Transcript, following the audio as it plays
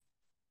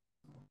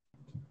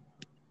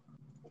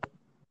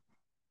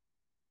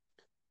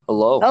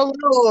Hello.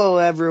 Hello,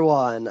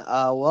 everyone.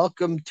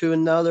 Welcome to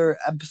another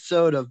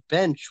episode of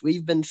Bench.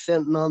 We've been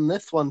sitting on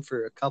this one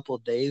for a couple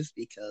of days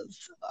because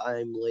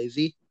I'm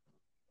lazy.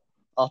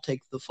 I'll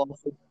take the fall.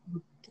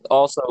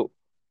 Also,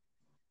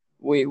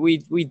 we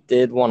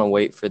did want to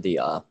wait for the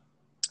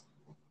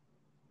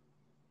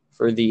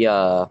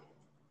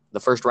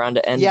first round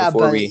to end Yeah,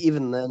 before but we.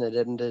 even then, it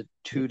ended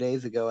 2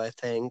 days ago, I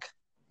think.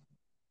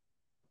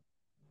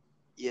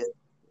 Yeah,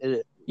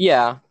 it,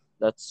 Yeah,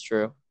 that's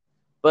true.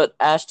 But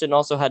Ashton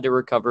also had to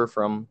recover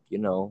from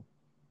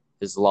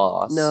his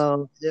loss.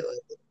 no, I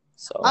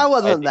So I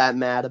wasn't think that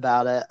mad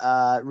about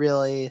it.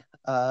 Really,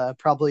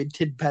 probably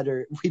did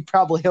better. We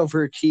probably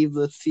overachieved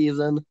this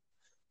season,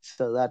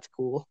 so that's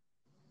cool.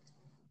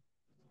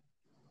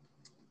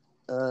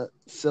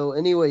 So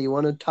anyway, you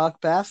want to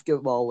talk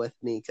basketball with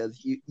me? Because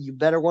you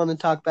better want to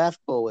talk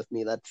basketball with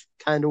me. That's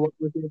kind of what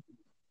we're here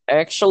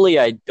actually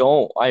I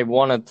don't. I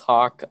want to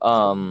talk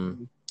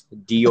deodorant.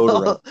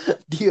 for.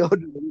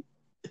 Deodorant.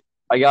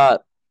 I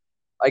got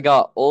I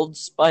got Old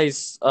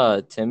Spice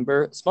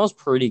Timber. It smells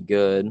pretty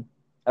good.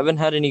 I haven't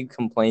had any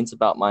complaints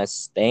about my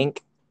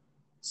stank,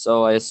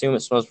 so I assume it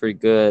smells pretty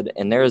good.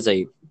 And there's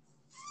a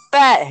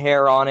fat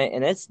hair on it,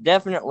 and it's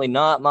definitely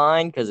not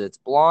mine because it's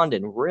blonde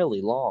and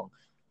really long.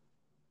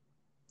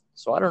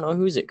 So I don't know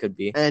whose it could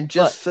be. And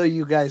just But so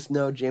you guys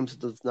know, James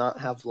does not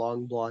have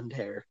long blonde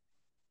hair.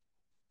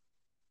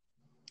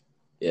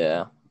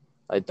 yeah,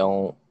 I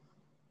don't.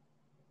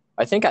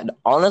 I think I'd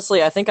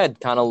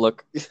kind of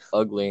look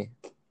ugly,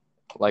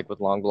 like with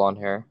long blonde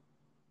hair.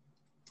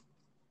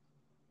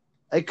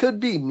 I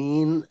could be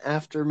mean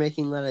after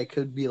making that. I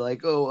could be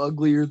like, "Oh,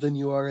 uglier than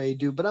you already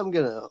do," but I'm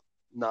gonna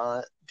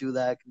not do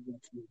that.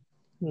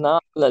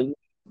 Not,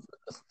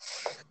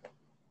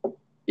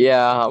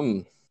 yeah,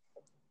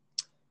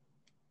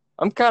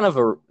 I'm kind of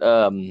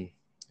a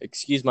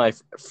excuse my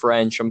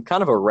French. I'm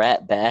kind of a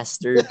rat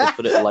bastard to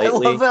put it I love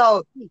lightly.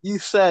 how you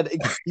said,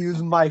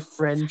 "Excuse my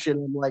French,"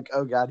 and I'm like,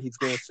 "Oh God, he's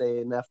gonna say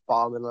an f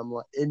bomb," and I'm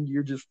like, "And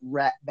you're just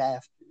rat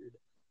bastard."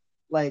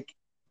 Like,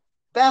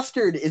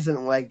 bastard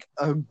isn't like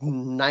a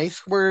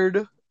nice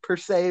word per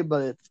se,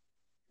 but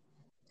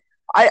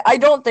I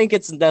don't think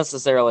it's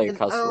necessarily a I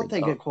cuss don't word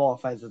think it though.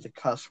 qualifies as a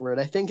cuss word.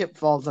 I think it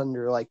falls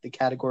under like the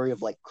category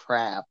of like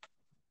crap,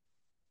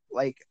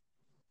 like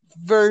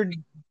word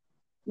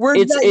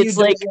words It's that you it's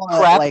don't like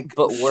want crap like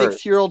but worse.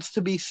 6-year-olds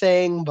to be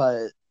saying,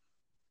 but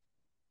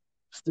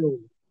still,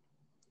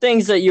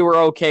 Things that you were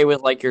okay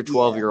with, like your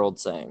 12 yeah. year old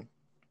saying.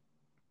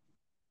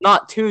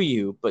 Not to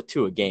you, but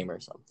to a game or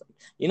something.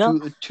 You know?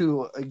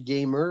 To a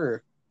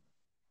gamer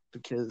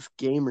because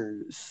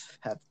gamers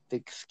have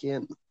thick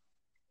skin.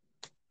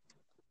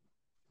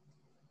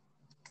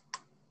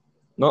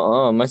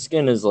 No, my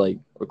skin is like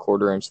a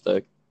quarter inch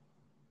thick.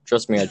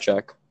 Trust me, I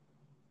check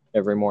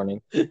every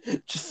morning.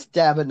 Just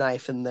stab a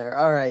knife in there.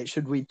 All right,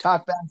 should we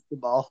talk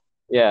basketball?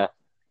 Yeah. uh,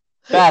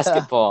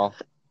 Basketball.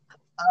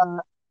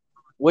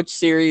 Which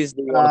series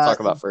do you want to uh, talk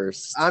about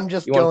first? I'm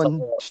just You want to talk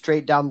going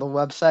straight down the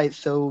website,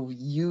 so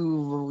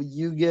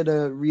you get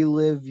to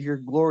relive your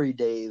glory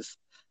days.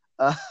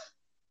 Uh,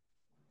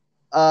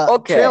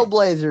 Okay.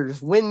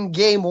 Trailblazers win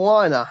game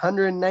one,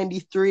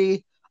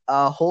 193.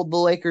 Hold the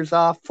Lakers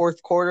off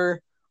fourth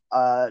quarter.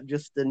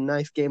 Just a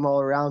nice game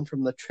all around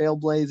from the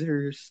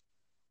Trailblazers.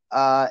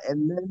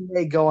 And then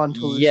they go on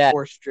to lose Yeah.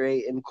 four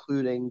straight,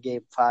 including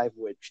game five,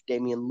 which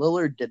Damian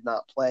Lillard did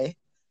not play.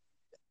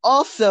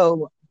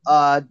 Also,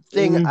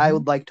 thing I Hmm.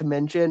 would like to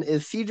mention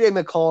is CJ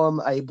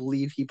McCollum. I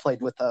believe he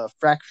played with a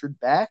fractured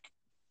back.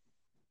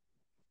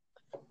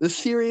 This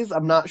series,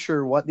 I'm not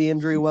sure what the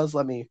injury was.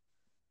 Let me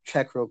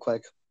check real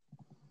quick.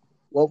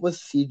 What was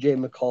CJ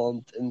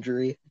McCollum's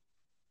injury?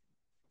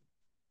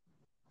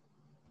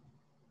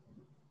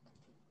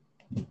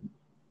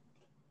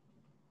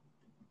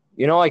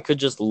 I could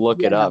just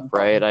look it Yeah, up,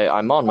 right?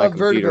 I'm on my a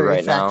computer vertebrae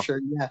right now.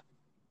 fracture. Yeah,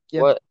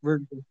 yep, What?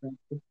 vertebrae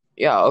fracture.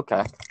 Yeah,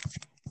 okay.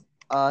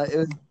 It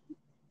was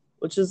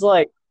Which is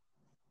like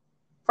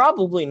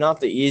probably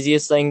not the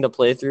easiest thing to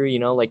play through,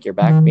 like your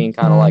back being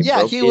kind of like yeah.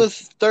 broke, He dude. was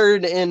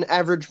third in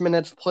average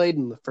minutes played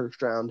in the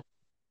first round.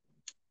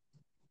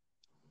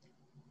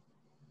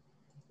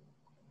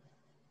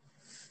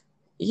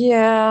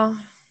 Yeah,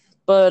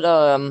 but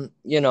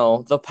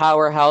the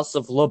powerhouse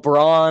of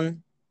LeBron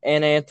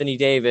and Anthony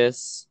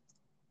Davis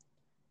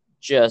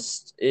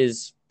just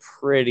is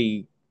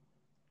pretty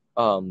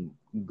um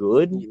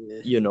good,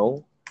 Yeah, you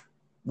know.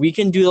 We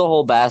can do the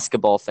whole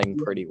basketball thing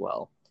yeah. pretty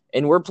well.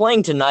 And we're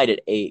playing tonight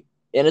at 8,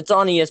 and it's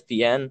on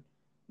ESPN,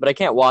 but I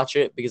can't watch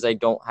it because I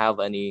don't have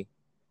ESPN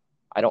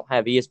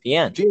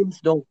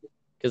James don't.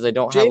 because I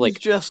don't have James like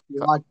just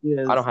I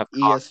don't watches have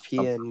Comcast.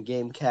 ESPN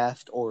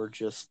GameCast or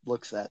just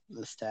looks at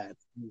the stats.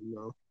 You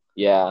know.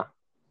 Yeah,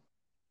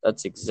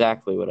 that's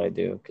exactly what I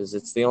do because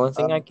it's the only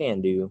thing I Um,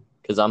 can do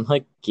because I'm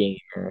a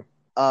gamer.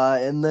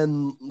 and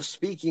then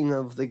speaking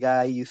of the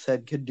guy you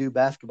said could do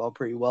basketball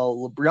pretty well,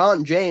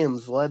 LeBron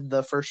James led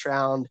the first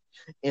round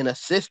in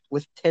assists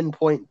with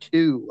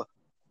 10.2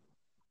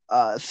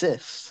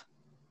 assists.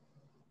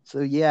 So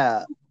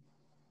yeah,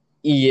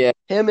 Yeah,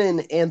 Him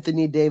and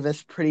Anthony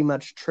Davis pretty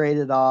much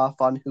traded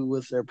off on who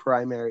was their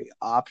primary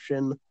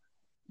option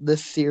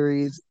this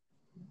series.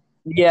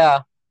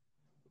 yeah.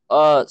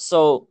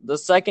 So the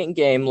second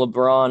game,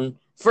 the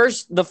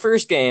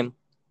first game,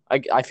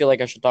 I feel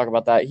like I should talk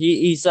about that.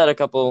 He set a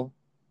couple.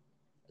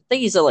 I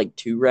think he set like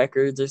two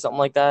records or something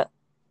like that.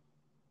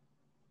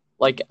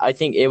 Like I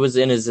think it was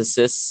in his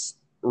assists,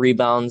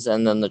 rebounds,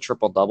 and then the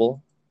triple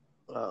double.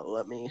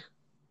 Let me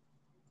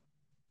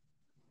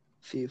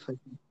see if I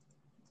can.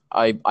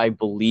 I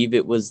believe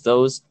it was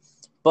those.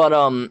 But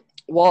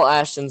while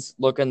Ashton's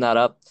looking that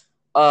up,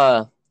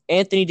 uh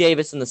Anthony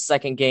Davis in the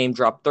second game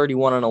dropped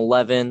 31 and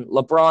 11.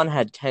 LeBron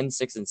had 10,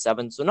 6, and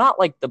 7. So not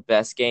like the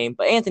best game,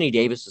 but Anthony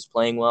Davis was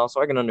playing well,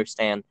 so I can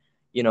understand,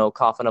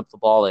 coughing up the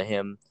ball at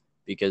him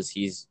because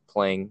he's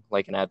playing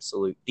like an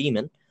absolute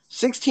demon.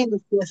 16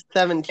 assists,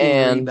 17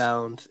 And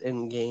rebounds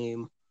in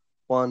game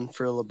one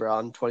for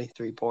LeBron,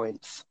 23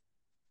 points.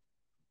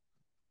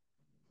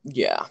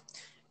 yeah.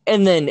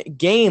 And then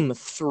game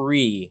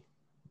 3,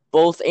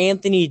 both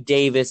Anthony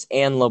Davis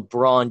and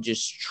LeBron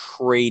just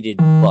traded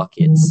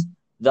buckets.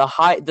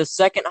 The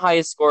second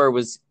highest scorer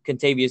was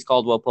Kentavious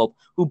Caldwell Pope,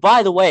 who,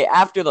 by the way,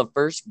 after the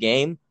first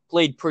game,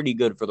 played pretty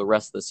good for the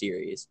rest of the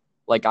series.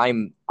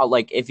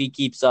 If he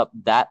keeps up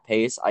that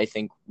pace, I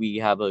think we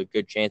have a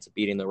good chance of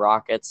beating the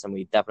Rockets, and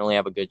we definitely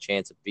have a good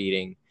chance of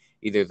beating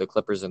either the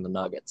Clippers or the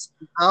Nuggets.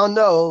 I don't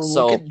know. Look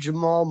So at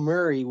Jamal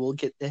Murray. We'll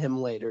get to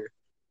him later.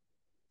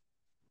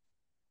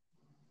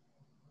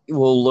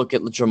 we'll look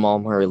at Jamal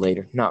Murray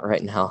later. Not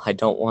right now. I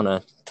don't want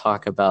to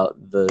talk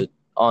about the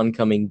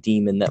oncoming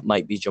demon that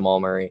might be Jamal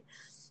Murray.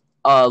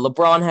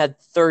 LeBron had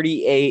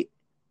 38,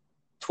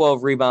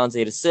 12 rebounds,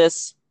 8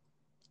 assists.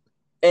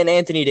 And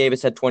Anthony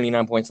Davis had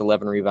 29 points,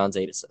 11 rebounds,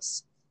 8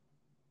 assists.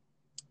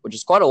 Which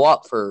is quite a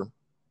lot for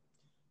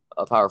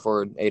a power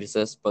forward, 8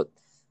 assists. But,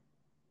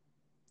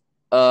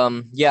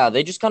 yeah,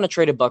 they just kind of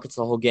traded buckets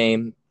the whole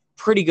game.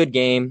 Pretty good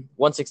game,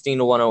 116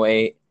 to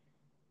 108.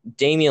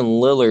 Damian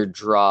Lillard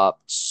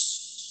dropped.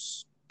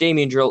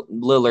 Damian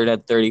Lillard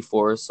had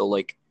 34, so,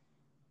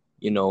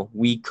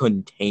 we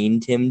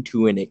contained him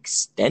to an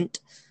extent,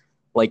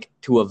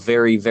 to a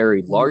very,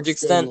 very large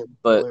extent,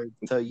 but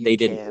so they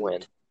didn't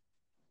win.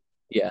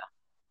 Yeah.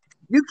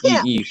 You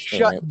can't You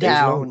shut can't.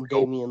 down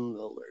Damian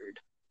Lillard.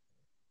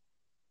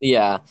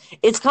 Yeah.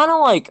 It's kind of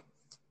like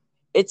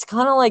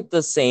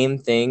the same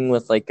thing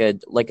with like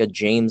a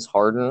James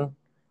Harden.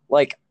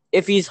 Like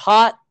if he's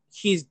hot,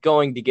 he's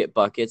going to get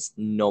buckets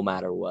no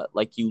matter what.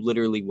 Like you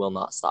literally will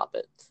not stop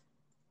it.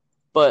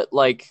 But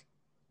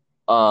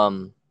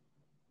um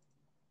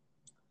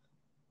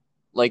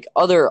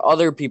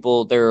other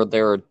people, there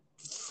are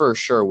for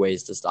sure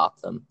ways to stop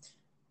them.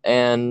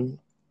 And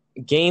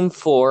game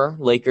 4,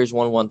 Lakers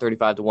won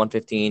 135 to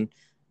 115.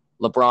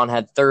 LeBron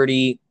had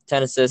 30,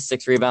 10 assists,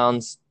 6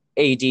 rebounds.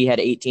 AD had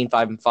 18,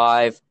 5, and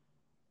 5.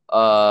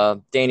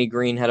 Danny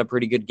Green had a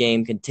pretty good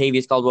game.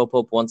 Kentavious Caldwell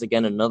Pope, once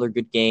again, another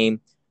good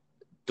game.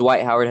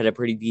 Dwight Howard had a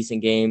pretty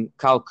decent game.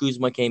 Kyle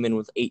Kuzma came in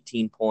with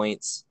 18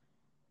 points.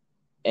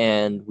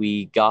 And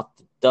we got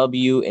the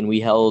W, and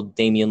we held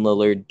Damian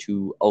Lillard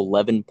to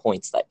 11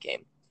 points that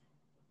game.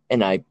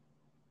 And I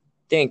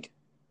think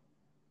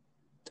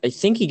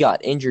he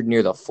got injured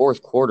near the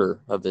fourth quarter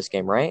of this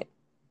game, right?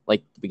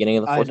 Like the beginning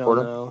of the fourth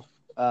quarter? I don't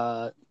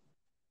know.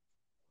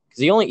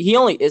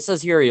 Because it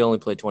says here he only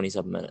played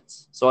 27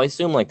 minutes. So I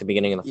assume like the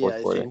beginning of the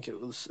fourth quarter. I think it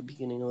was the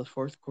beginning of the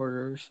fourth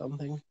quarter or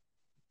something.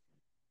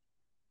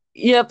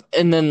 Yep,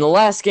 and then the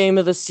last game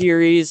of the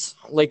series,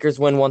 Lakers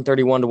win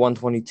 131 to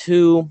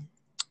 122.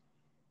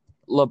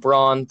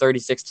 LeBron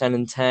 36, 10,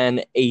 and 10.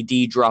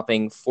 AD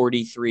dropping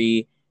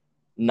 43,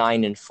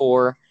 9, and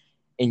 4.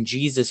 And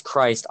Jesus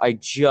Christ, I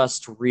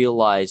just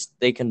realized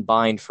they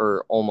combined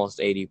for almost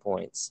 80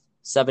 points.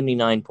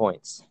 79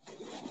 points.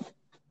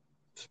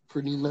 It's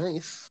pretty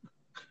nice.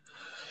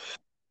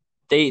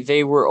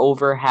 They were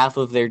over half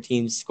of their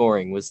team's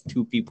scoring was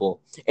 2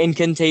 people. And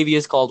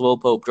Kentavious Caldwell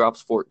Pope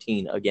drops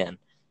 14 again.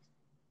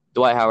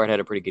 Dwight Howard had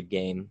a pretty good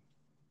game.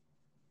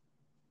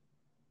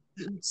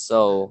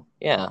 So,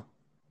 yeah.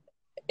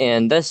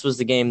 And this was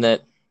the game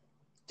that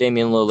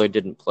Damian Lillard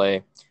didn't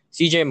play.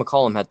 CJ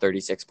McCollum had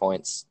 36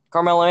 points.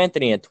 Carmelo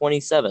Anthony had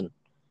 27.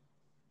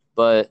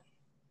 But,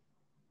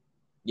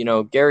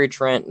 Gary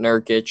Trent,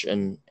 Nurkic,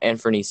 and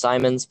Anthony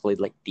Simons played,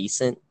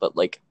 decent, but,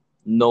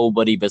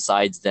 nobody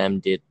besides them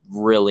did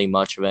really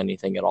much of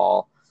anything at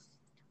all.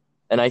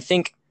 And I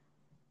think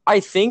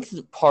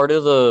part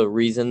of the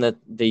reason that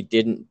they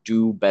didn't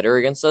do better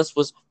against us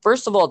was,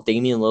 first of all,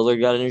 Damian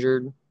Lillard got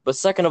injured. But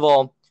second of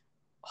all,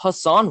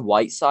 Hassan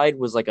Whiteside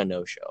was a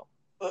no-show.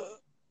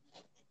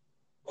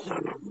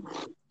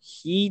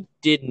 He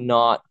did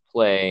not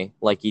play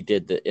like he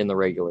did in the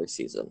regular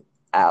season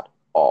at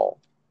all.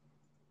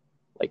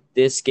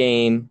 This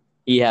game,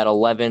 he had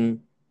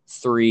 11,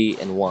 3,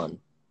 and 1.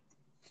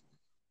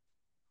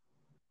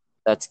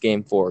 That's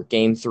game 4.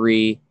 Game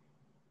 3,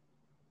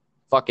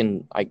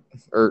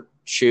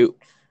 shoot.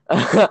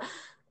 I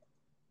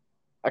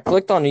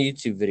clicked on a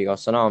YouTube video,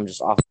 so now I'm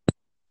just off.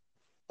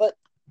 But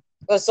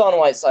Hassan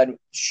Whiteside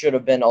should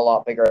have been a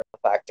lot bigger of a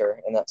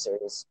factor in that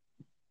series.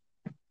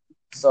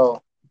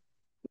 So,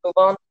 move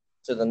on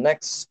to the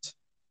next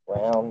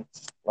round.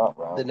 Not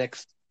round. The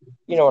next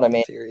You know what I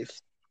mean.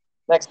 series.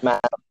 Next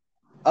match.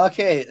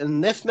 Okay,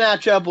 and this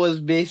matchup was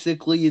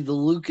basically the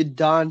Luka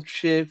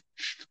Doncic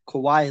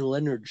Kawhi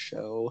Leonard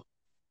show.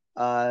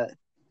 I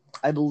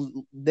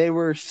believe they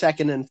were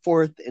second and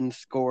fourth in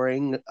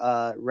scoring,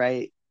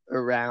 right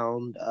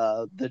around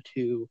the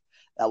two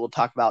that we'll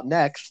talk about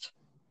next.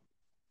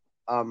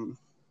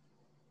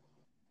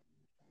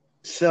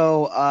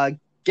 So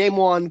game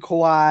one,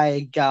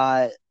 Kawhi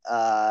got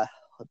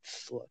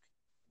let's look,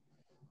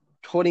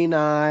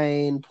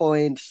 29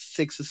 points,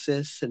 6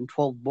 assists, and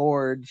 12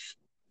 boards,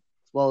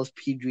 as well as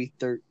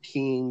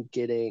PG-13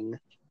 getting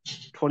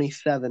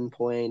 27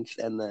 points,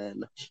 and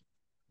then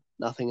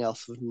nothing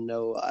else.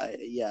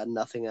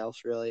 Nothing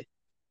else really.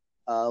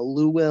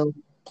 Lou Will.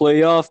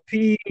 Playoff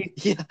P.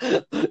 Yeah,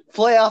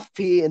 playoff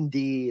P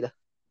indeed.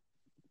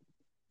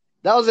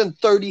 That was in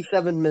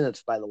 37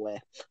 minutes, by the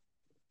way.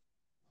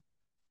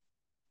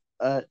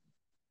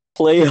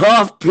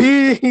 Playoff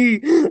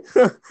P.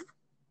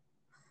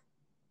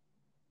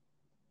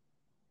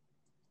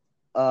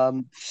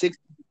 Six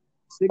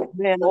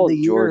man of the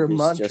year, George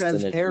is just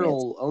Montrezl an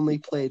Harrell only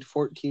played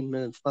 14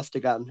 minutes. Must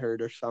have gotten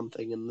hurt or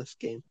something in this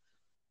game.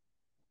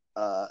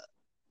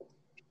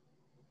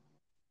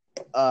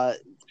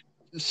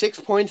 6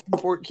 points in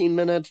 14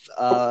 minutes.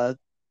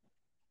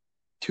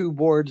 2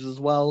 boards as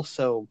well.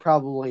 So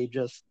probably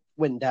just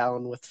went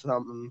down with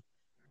something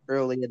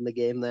early in the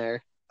game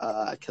there.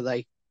 Because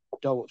I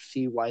don't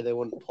see why they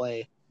wouldn't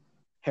play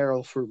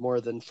Harrell for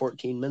more than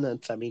 14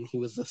 minutes. I mean, he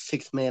was the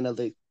 6th man of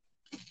the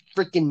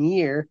freaking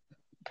year,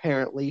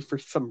 apparently, for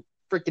some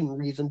freaking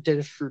reason.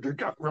 Dennis Schroeder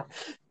got wrong.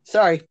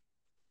 Sorry.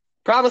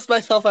 Promised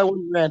myself I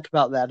wouldn't rant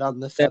about that on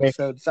this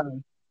episode.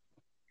 Sorry.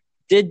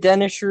 Did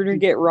Dennis Schroeder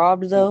get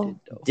robbed, though?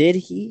 Did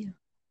he?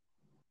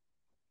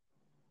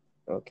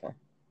 Okay.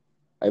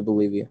 I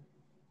believe you.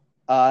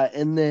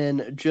 And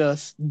then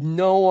just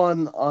no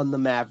one on the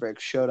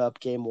Mavericks showed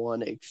up game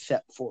one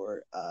except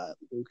for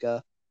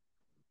Luka.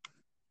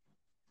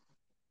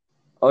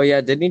 Oh,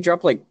 yeah. Didn't he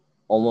drop like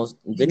almost?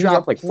 Didn't he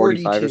drop like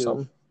 45 or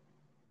something?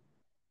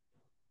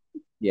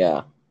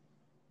 Yeah.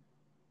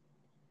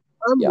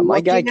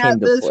 My guy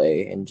came to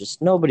play and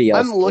just nobody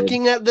else I'm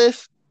looking at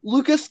this.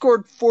 Luka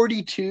scored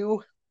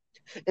 42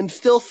 and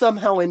still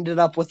somehow ended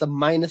up with a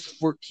minus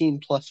 14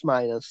 plus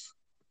minus.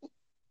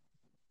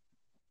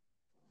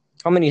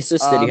 How many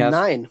assists did he have?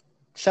 9.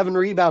 7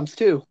 rebounds,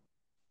 too.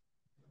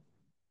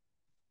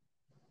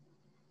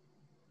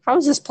 How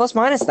is this plus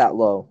minus that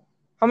low?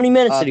 How many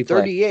minutes did he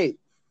play? 38.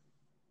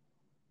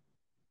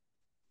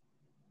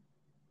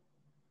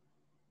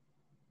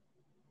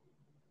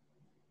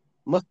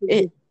 Must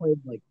have played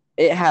like.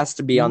 It has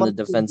to be on the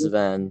defensive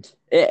end.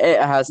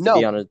 It has to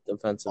be on a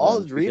defensive end.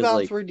 All his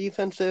rebounds were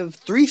defensive.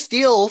 3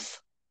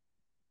 steals.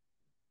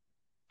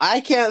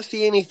 I can't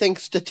see anything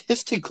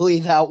statistically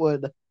that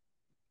would.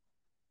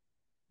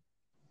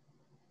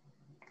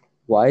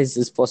 Why is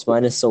this plus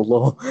minus so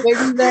low?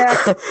 Maybe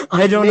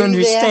I don't understand.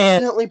 They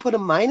accidentally put a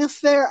minus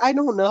there. I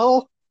don't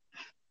know.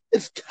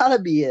 It's gotta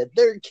be it.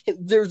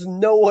 There's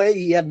no way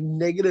he had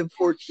negative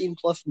 14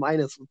 plus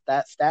minus with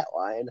that stat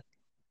line.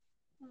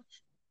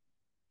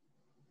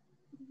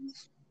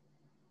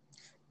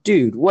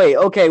 Dude, wait.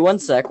 Okay, one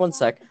sec.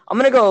 I'm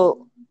gonna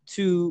go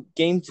to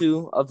game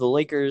 2 of the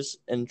Lakers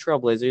and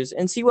Trailblazers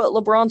and see what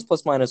LeBron's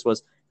plus minus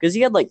was, because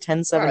he had like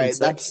 10, 7, and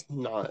 6.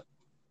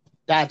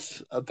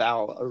 That's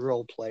about a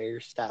role player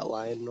stat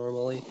line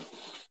normally.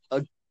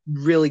 A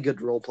really good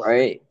role player.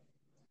 Right.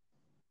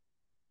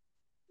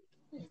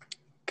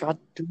 God,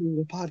 doing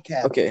the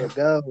podcast. Okay.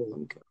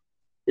 Go.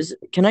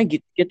 Can I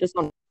get this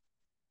on? Do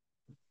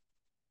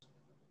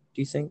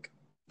you think?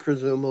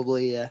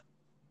 Presumably, yeah.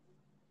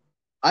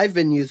 I've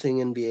been using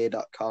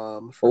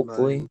NBA.com for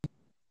hopefully. Mine.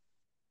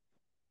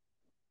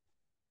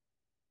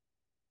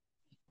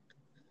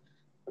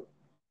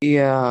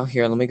 Yeah,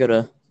 here, let me go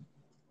to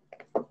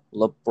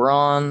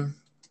LeBron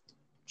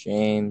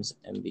James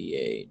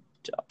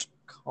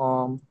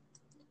NBA.com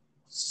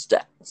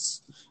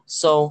stats.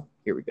 So,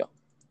 here we go.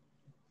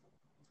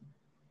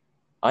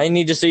 I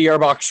need to see your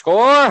box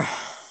score.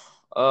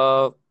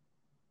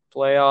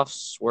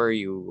 Playoffs, where are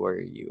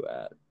you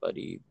at,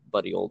 buddy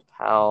old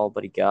pal,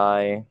 buddy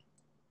guy?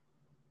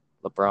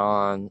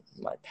 LeBron,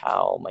 my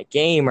pal, my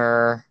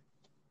gamer.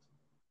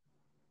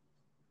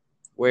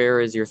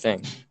 Where is your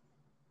thing?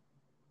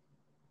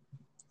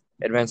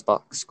 Advanced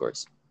box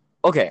scores.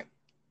 Okay.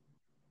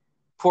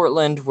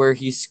 Portland, where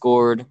he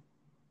scored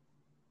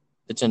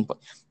the 10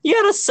 points. He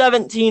had a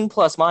 17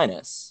 plus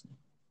minus.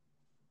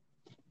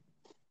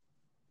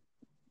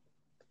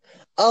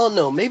 Oh,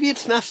 no. Maybe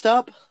it's messed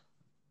up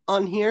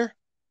on here.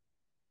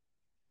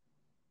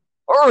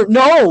 Or,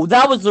 no,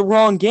 that was the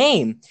wrong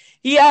game.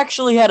 He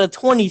actually had a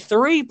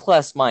 23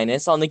 plus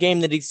minus on the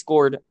game that he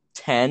scored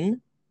 10,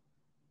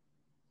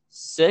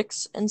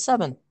 6, and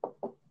 7.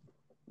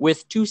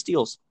 With 2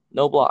 steals,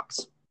 no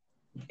blocks.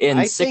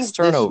 And 6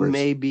 turnovers. This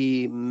may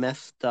be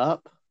messed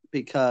up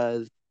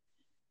because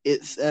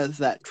it says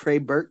that Trey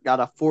Burke got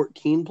a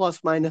 14 plus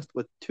minus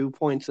with 2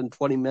 points in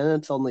 20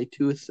 minutes, only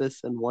 2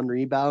 assists and 1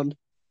 rebound,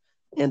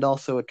 and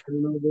also a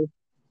turnover.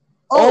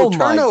 Oh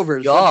my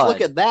turnovers. God. Let's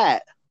look at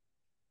that.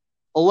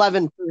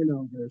 11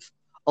 turnovers.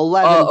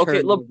 11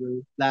 okay,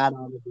 turnovers. That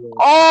ought to do it.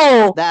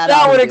 Oh, That that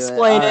ought would to do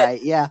explain it. All it.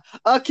 right, yeah.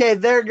 Okay,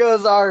 there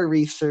goes our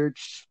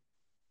research.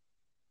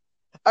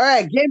 All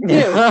right, game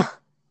 2.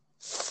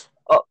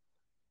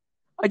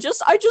 I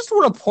just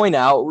want to point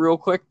out real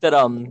quick that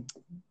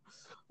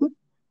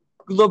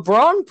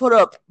LeBron put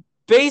up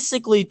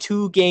basically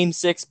 2 Game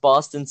 6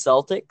 Boston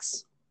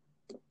Celtics.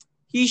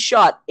 He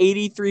shot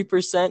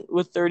 83%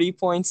 with 30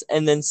 points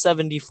and then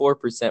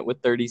 74%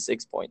 with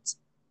 36 points.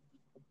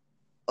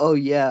 Oh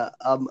yeah.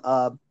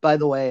 By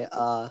the way,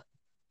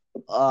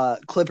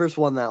 Clippers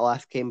won that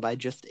last game by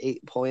just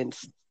 8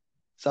 points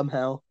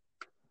somehow.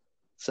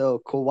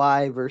 So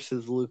Kawhi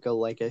versus Luka,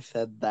 like I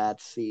said,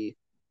 that's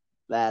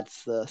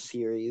the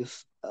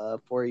series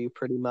for you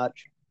pretty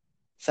much.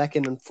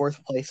 Second and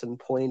fourth place in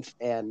points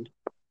and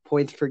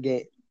points per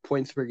game.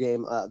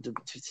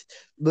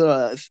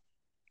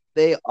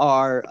 They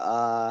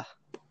are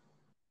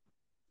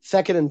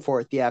second and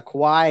fourth. Yeah,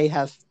 Kawhi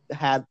has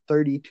had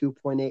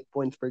 32.8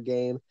 points per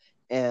game,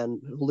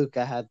 and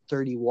Luka had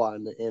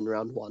 31 in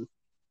round 1.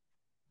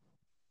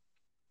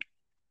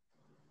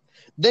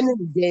 Then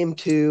in game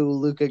 2,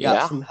 Luka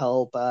got some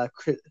help.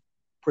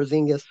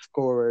 Porzingis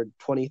scored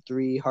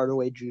 23.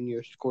 Hardaway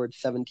Jr. scored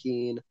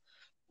 17.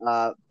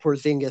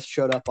 Porzingis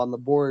showed up on the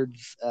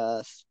boards,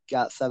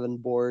 got 7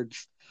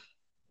 boards.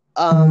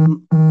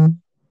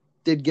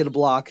 Did get a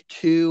block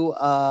too.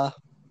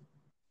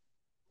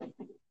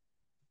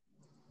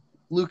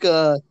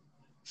 Luka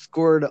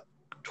scored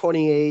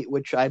 28,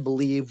 which I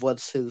believe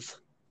was his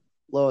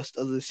lowest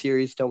of the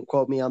series. Don't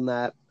quote me on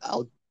that.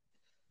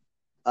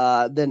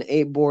 Then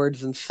 8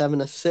 boards and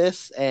 7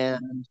 assists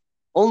and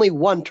only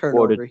 1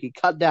 turnover. Quoted. He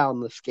cut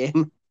down this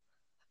game.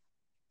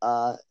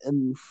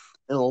 And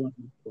 11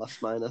 plus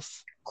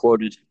minus.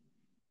 Quoted.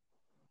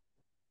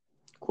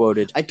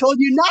 I told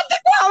you not to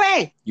quote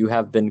me! You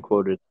have been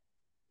quoted.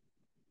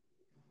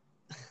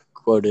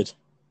 Quoted.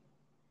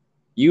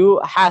 You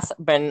has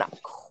been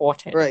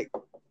quoted. Right.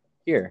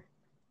 Here.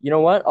 You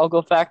know what? I'll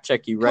go fact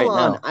check you right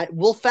now.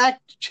 We'll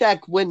fact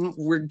check when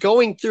we're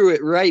going through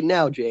it right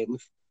now,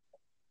 James.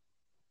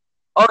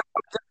 Oh,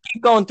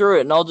 keep going through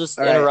it, and I'll just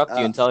interrupt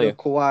you and tell you.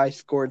 Kawhi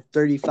scored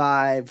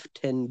 35,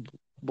 10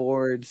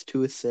 boards,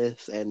 2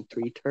 assists, and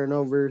 3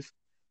 turnovers.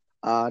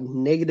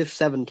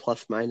 -7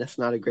 plus minus.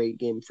 Not a great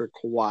game for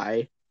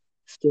Kawhi.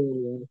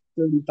 Still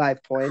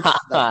 35 points.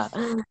 That's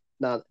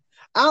not.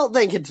 I don't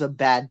think it's a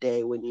bad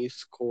day when you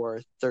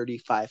score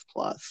 35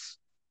 plus.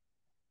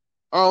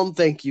 I don't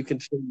think you can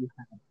say you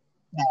have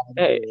a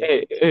bad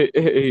day.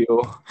 Hey,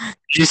 yo.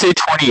 Did you say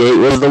 28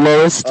 was the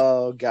lowest?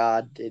 Oh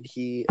God, did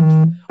he?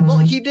 Well,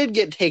 he did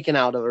get taken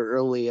out of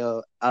early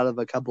out of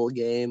a couple of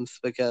games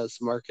because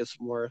Marcus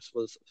Morris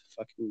was a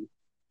fucking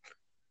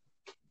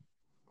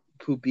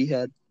poopy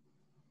head.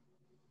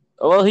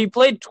 Well, he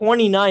played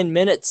 29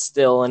 minutes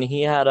still, and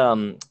he had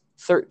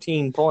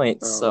 13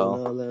 points.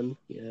 No, then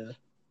yeah.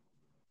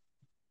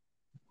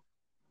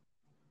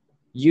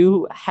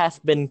 You have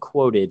been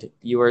quoted.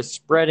 You are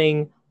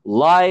spreading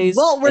lies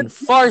and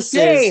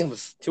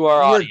farces to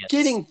our audience. We're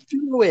getting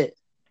through it.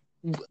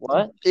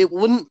 What? It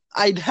wouldn't.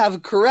 I'd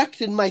have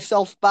corrected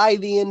myself by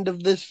the end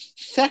of this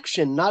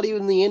section. Not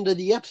even the end of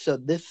the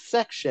episode. This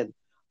section.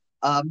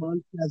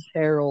 Montrezl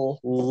Harrell.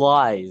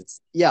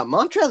 Lies. Yeah,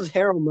 Montrezl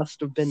Harrell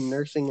must have been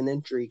nursing an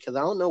injury because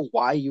I don't know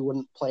why you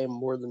wouldn't play him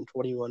more than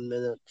 21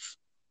 minutes.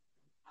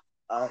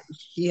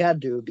 He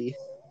had to be.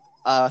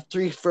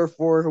 3 for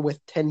 4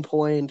 with 10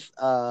 points.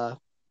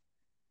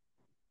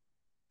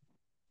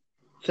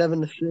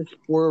 7 assists,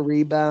 4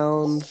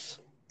 rebounds,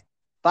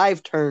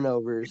 5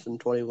 turnovers in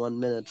 21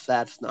 minutes.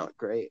 That's not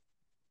great.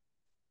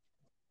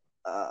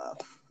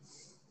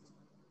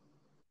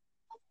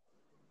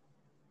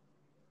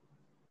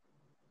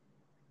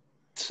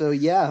 So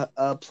yeah,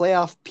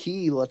 playoff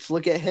P. Let's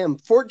look at him.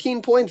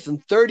 14 points in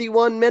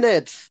 31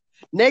 minutes.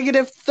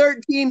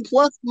 -13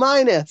 plus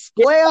minus.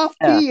 Playoff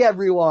P,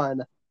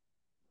 everyone.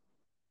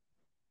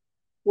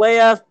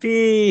 Playoff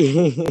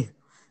P.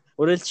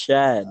 What a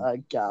Chad.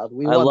 God,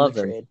 we won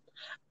the trade.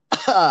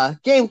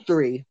 Game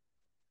 3.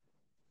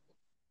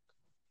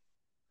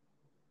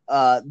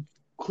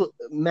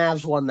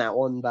 Mavs won that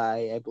one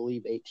by, I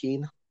believe,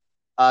 18.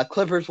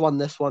 Clippers won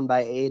this one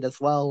by 8 as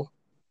well.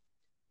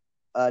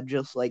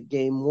 Just like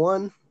game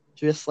 1,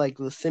 just like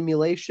the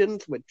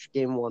simulations, which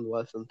game 1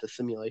 wasn't the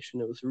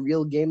simulation. It was a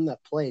real game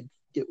that played.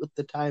 Get with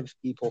the times,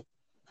 people.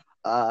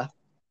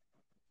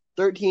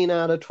 13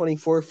 out of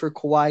 24 for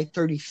Kawhi,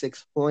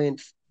 36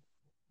 points,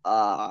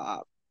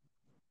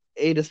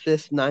 8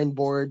 assists, 9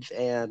 boards,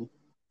 and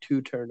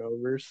 2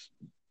 turnovers.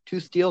 2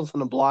 steals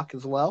and a block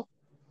as well.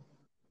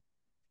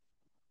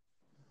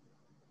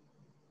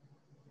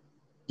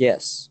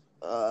 Yes.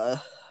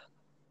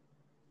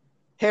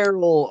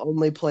 Harrell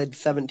only played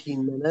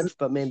 17 minutes,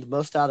 but made the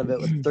most out of it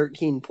with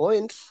 13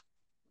 points.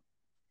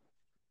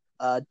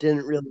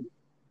 Didn't really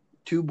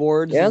 2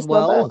 boards Yeah, as it's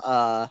not well.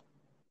 bad.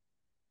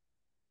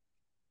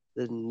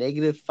 The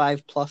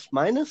 -5 plus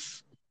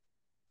minus.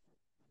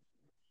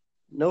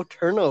 No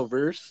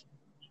turnovers.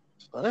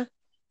 What?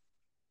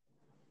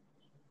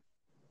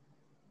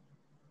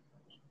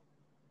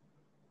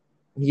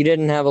 He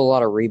didn't have a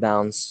lot of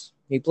rebounds.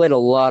 He played a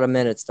lot of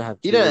minutes to have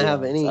He 2 didn't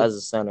have rebounds any. as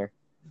a center.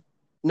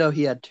 No,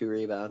 he had 2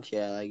 rebounds.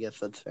 Yeah, I guess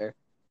that's fair.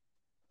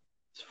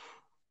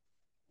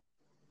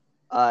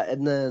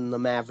 And then the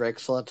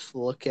Mavericks. Let's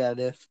look at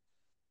it.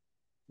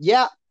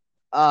 Yeah,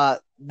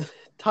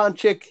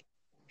 Doncic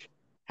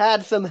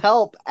had some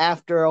help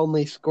after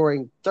only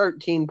scoring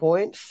 13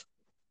 points,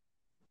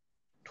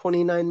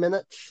 29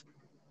 minutes.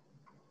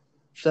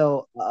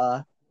 So,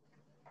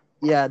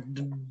 yeah,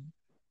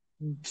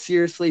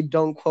 seriously,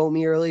 don't quote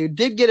me earlier.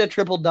 Did get a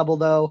triple-double,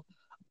 though.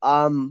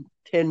 10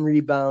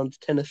 rebounds,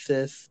 10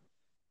 assists,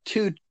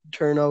 2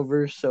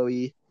 turnovers, so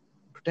he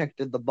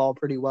protected the ball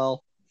pretty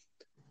well.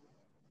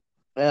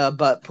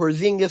 But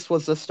Porzingis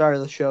was the star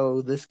of the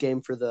show this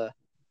game for the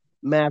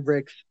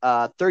Mavericks.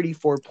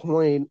 34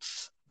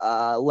 points,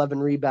 11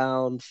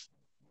 rebounds.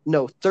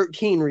 No,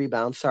 13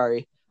 rebounds,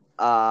 sorry.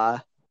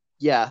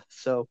 Yeah,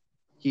 so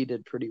he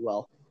did pretty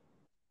well.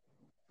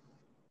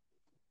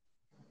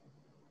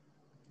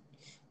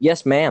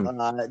 Yes,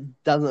 ma'am.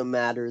 Doesn't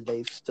matter.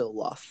 They still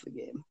lost the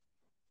game.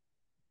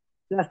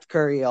 Seth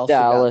Curry also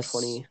Dallas. got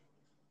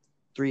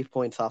 23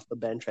 points off the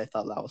bench. I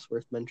thought that was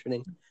worth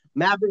mentioning.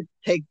 Mavericks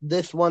take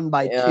this one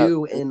by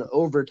 2 in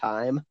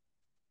overtime.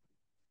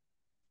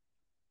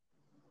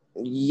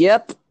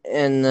 Yep,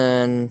 and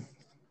then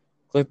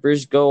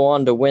Clippers go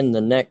on to win the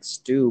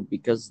next 2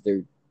 because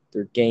they're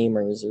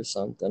gamers or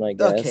something, I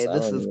guess. Okay,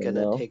 this is going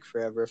to take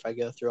forever if I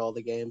go through all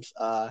the games.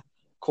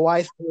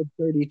 Kawhi scored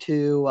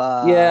 32,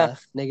 yeah.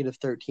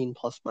 -13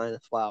 plus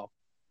minus. Wow.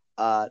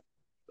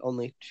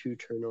 Only 2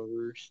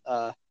 turnovers.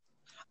 I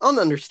don't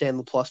understand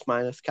the plus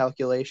minus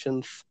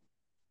calculations.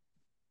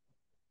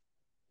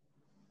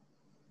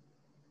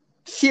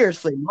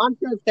 Seriously,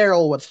 Montrezl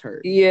Harrell was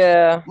hurt.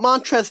 Yeah.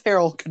 Montrezl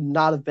Harrell could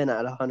not have been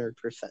at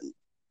 100%.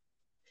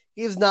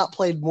 He's not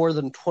played more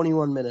than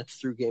 21 minutes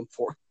through game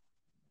 4.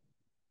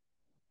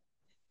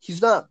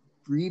 He's not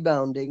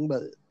rebounding,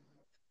 but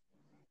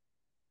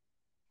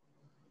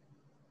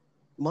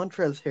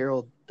Montrezl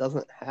Harrell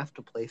doesn't have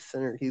to play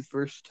center. He's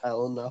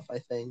versatile enough, I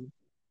think.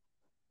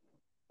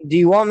 Do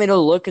you want me to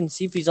look and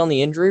see if he's on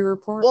the injury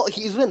report? Well,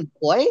 he's been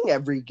playing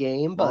every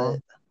game, but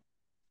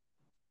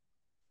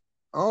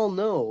I don't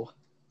know.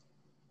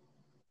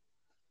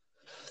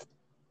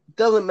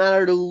 Doesn't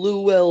matter to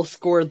Lou Will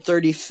scored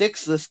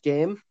 36 this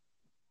game,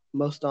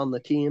 most on the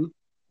team.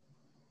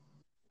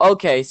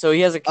 Okay, so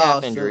he has a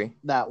calf injury. So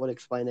that would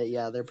explain it.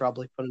 Yeah, they're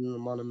probably putting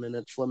him on a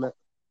minutes limit.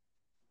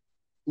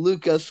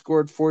 Luka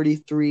scored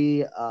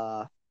 43.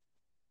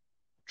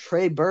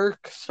 Trey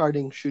Burke,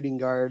 starting shooting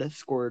guard,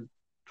 scored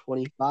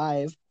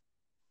 25.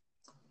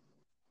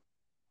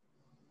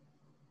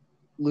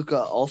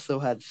 Luka also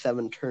had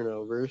 7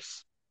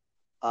 turnovers,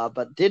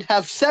 but did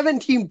have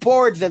 17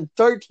 boards and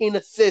 13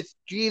 assists.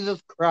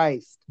 Jesus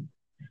Christ.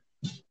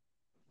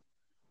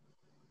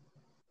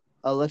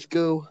 Let's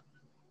go.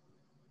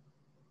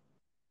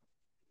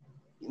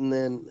 And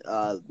then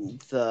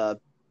the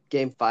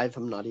game 5,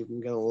 I'm not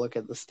even going to look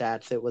at the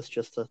stats. It was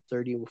just a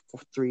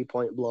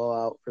 33-point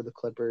blowout for the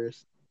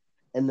Clippers.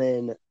 And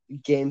then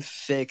game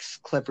 6,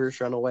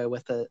 Clippers run away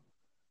with it.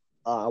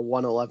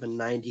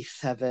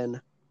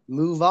 111-97.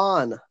 Move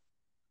on.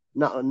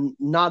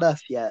 Not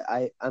us yet.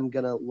 I'm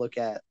going to look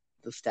at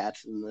the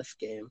stats in this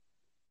game.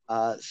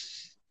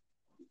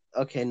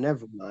 Okay,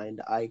 never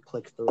mind. I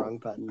clicked the wrong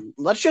button.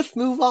 Let's just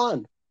move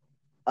on.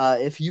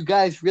 If you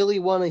guys really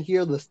want to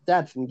hear the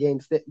stats in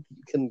game 6,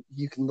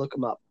 you can look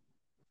them up.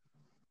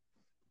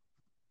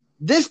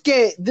 This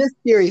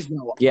series,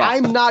 though, yeah,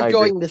 I'm not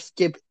going to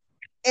skip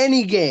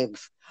any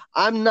games.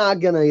 I'm not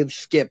gonna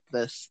skip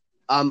this.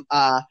 Denver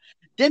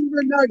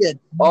Nuggets,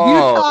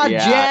 Utah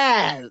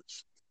Jazz,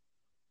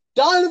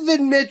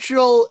 Donovan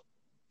Mitchell,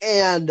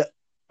 and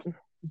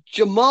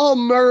Jamal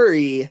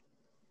Murray,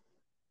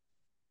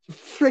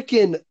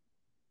 freaking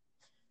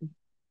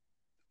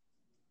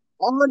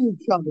on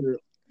each other.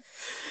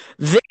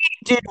 They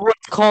did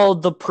what's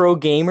called the pro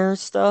gamer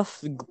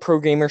stuff, pro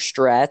gamer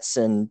strats,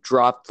 and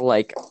dropped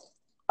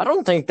I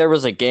don't think there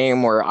was a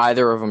game where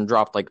either of them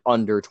dropped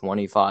under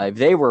 25.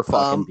 They were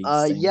fucking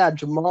beasting. Yeah,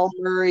 Jamal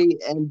Murray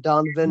and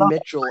Donovan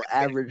Mitchell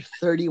averaged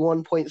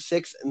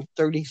 31.6 and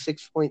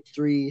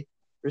 36.3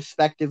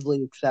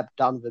 respectively, except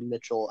Donovan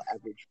Mitchell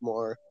averaged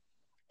more.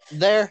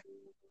 There.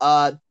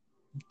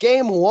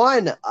 Game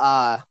 1. Let's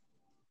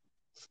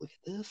look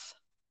at this.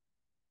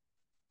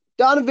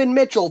 Donovan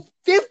Mitchell,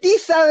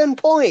 57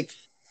 points.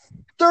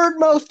 Third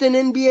most in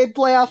NBA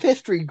playoff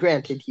history.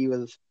 Granted, he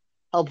was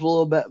helped a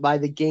little bit by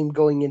the game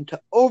going into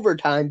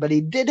overtime, but he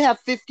did have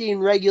 50 in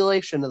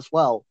regulation as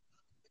well.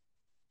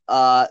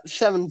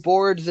 9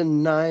 boards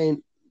and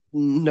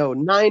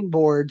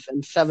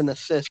 7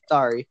 assists,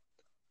 sorry.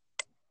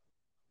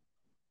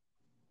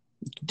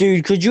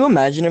 Dude, could you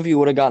imagine if he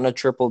would have gotten a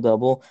triple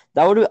double?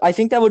 I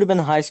think that would have been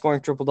the highest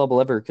scoring triple double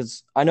ever.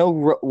 Because I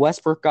know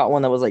Westbrook got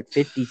one that was like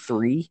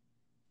 53,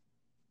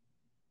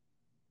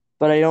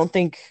 but I don't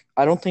think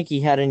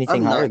he had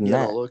anything I'm higher not than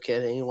gonna that. look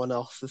at anyone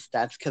else's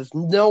stats because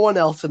no one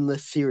else in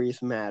this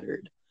series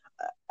mattered.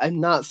 I'm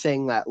not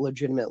saying that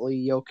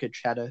legitimately. Jokic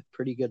had a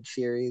pretty good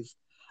series.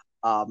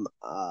 Um,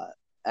 uh,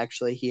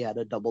 Actually, he had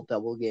a double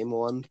double game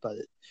one, but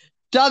it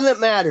doesn't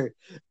matter.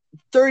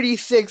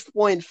 36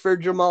 points for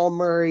Jamal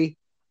Murray,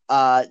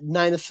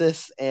 9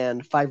 assists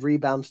and 5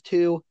 rebounds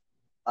too.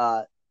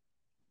 Uh,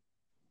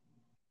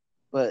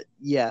 but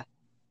yeah,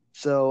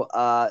 so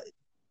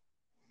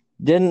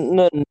Didn't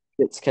the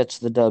Nuggets catch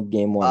the dub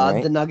game one, the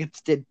right?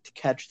 Nuggets did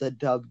catch the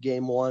dub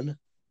game one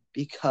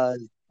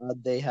because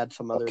they had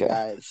some other Okay.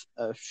 guys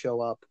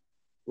show up,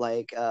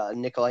 like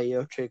Nikola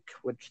Jokic,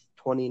 which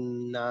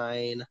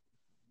 29.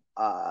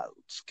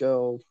 Let's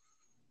go.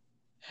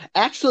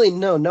 Actually,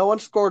 no one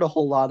scored a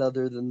whole lot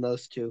other than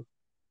those two.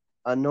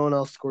 No one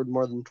else scored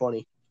more than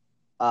 20.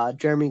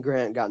 Jeremy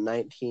Grant got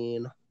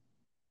 19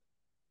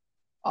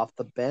 off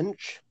the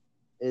bench,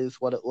 is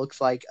what it looks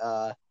like.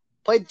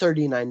 Played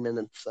 39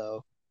 minutes,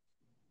 so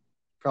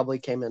probably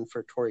came in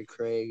for Torrey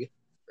Craig.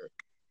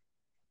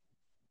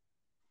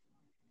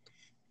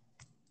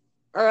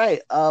 All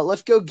right,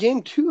 let's go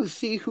game two.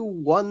 See who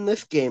won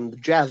this game. The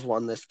Jazz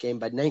won this game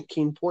by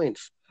 19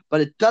 points,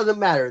 but it doesn't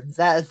matter.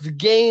 That's the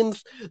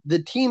games.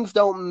 The teams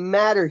don't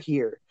matter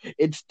here.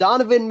 It's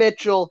Donovan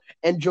Mitchell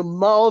and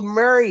Jamal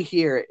Murray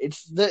here.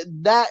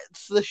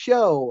 That's the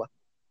show.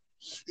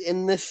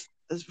 In this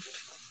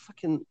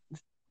fucking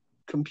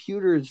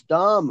computer is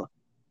dumb.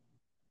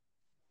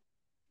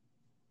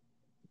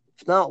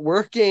 It's not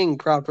working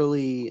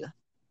properly.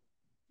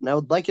 And I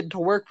would like it to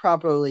work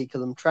properly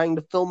because I'm trying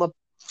to film a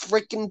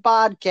freaking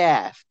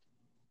podcast.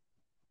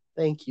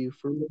 Thank you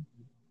for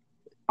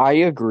I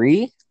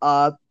agree.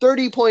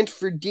 30 points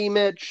for D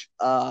Mitch.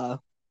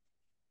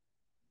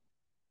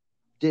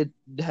 Did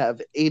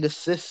have 8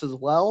 assists as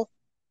well.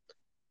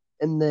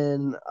 And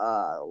then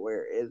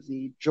where is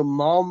he?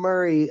 Jamal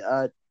Murray,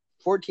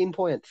 14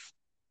 points.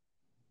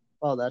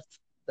 Oh,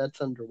 that's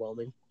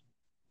underwhelming.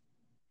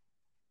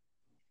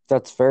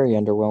 That's very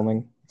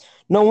underwhelming.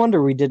 No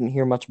wonder we didn't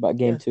hear much about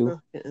game Yeah,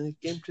 two.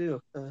 game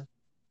two.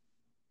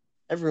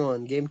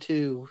 Everyone, game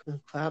two.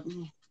 Clap.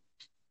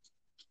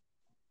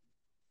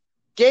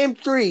 Game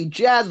three,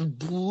 Jazz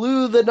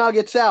blew the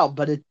Nuggets out,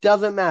 but it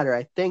doesn't matter.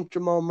 I think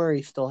Jamal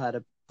Murray still had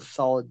a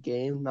solid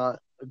game, not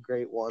a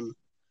great one,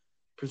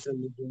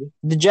 presumably.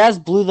 The Jazz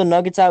blew the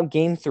Nuggets out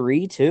game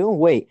three too.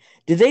 Wait,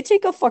 did they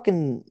take a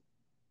fucking?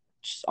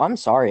 I'm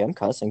sorry, I'm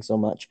cussing so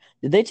much.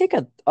 Did they take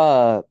a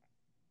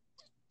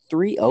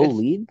 3-0 It's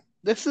lead?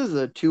 This is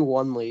a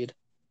 2-1 lead.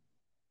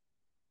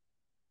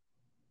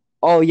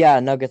 Oh yeah,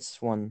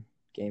 Nuggets won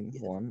game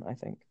one, I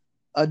think.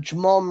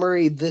 Jamal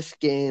Murray this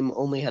game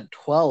only had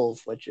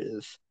 12, which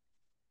is,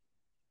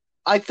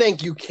 I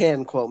think you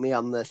can quote me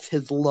on this,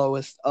 his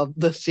lowest of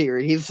the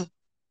series.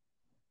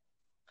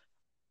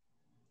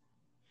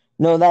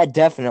 No, that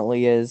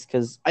definitely is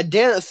because I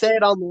didn't say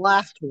it on the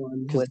last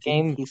one when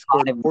game he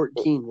scored five.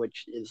 14,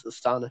 which is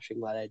astonishing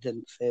that I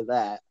didn't say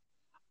that.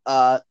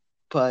 Uh,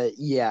 but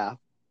yeah,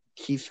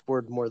 he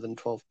scored more than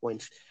 12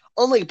 points.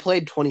 Only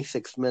played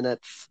 26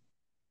 minutes.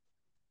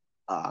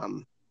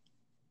 Um,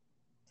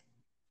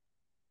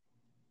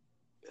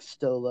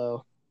 Still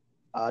though,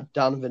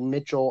 Donovan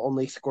Mitchell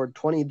only scored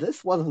 20.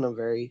 This wasn't a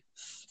very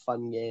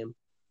fun game.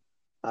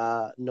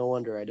 No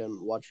wonder I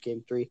didn't watch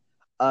game three.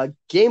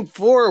 Game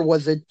four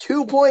was a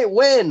 2-point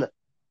win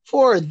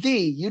for the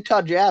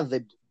Utah Jazz.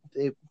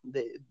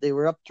 They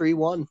were up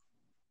 3-1.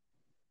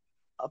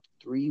 Up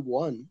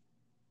 3-1.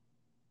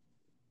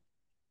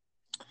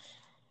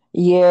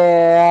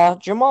 Yeah,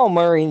 Jamal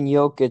Murray and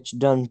Jokic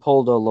done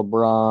pulled a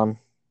LeBron.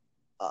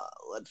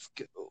 Let's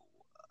go.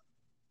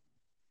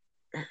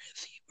 Where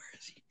is he? Where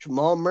is he?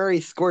 Jamal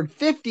Murray scored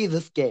 50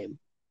 this game.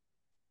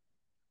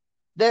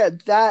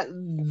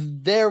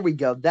 There we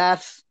go.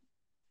 That's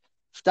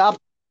stop.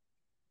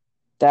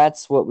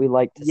 That's what we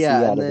like to see Yeah,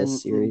 out and of then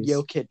this series.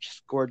 Jokic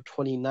scored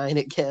 29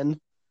 again.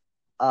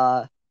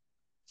 Uh,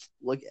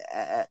 Look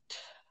at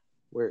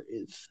where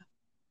is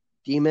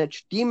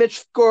D-Mitch?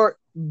 D-Mitch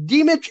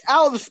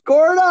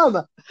outscored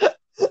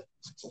him.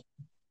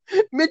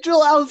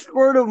 Mitchell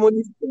outscored him when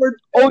he scored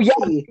Oh yeah.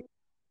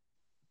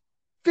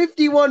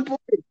 51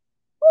 points.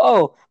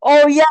 Oh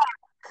yeah.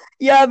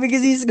 Yeah,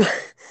 because he's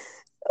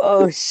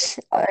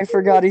I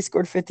forgot he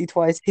scored 50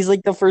 twice. He's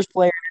like the first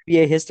player in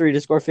NBA history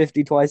to score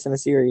 50 twice in a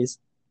series.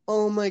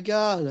 Oh my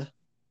god.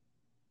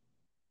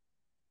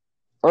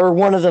 Or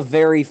one of the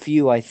very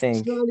few, I It's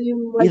think. not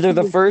even like Either he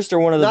the was first or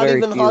one of the not very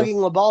even few.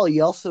 hogging the ball.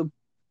 He also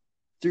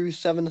threw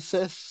 7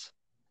 assists.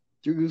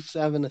 Threw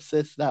 7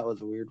 assists. That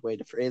was a weird way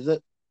to phrase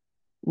it.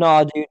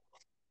 No, dude.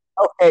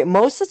 Okay,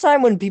 most of the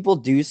time when people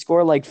do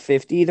score like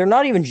 50, they're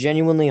not even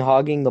genuinely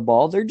hogging the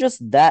ball. They're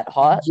just that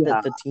hot Yeah,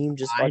 that the team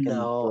just I fucking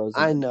know. throws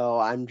them I in. know.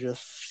 I'm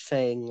just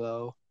saying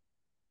though.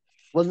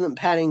 Wasn't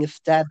padding his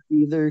stats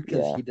either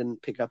because Yeah. he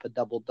didn't pick up a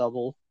double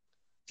double.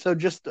 So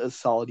just a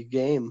solid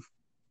game.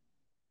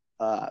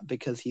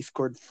 Because he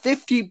scored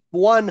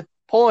 51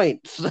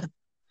 points.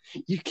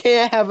 You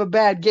can't have a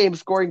bad game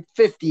scoring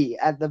 50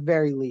 at the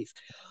very least.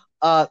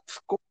 I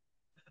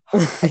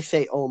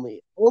say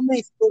only. Only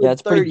Yeah, scored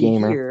it's pretty 30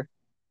 gamer. here.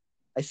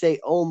 I say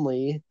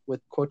only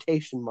with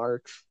quotation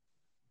marks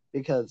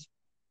because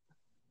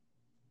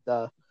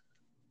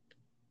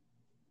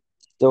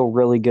Still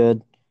really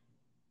good.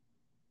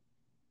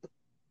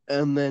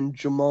 and then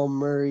Jamal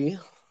Murray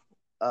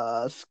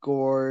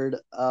scored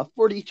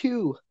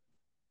 42.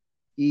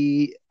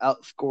 He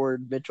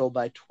outscored Mitchell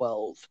by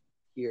 12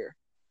 here.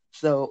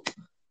 So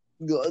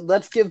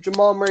let's give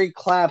Jamal Murray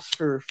claps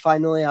for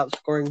finally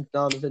outscoring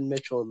Donovan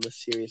Mitchell in this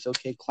series.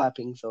 Okay,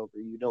 clapping's over.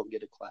 You don't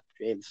get a clap,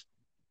 James.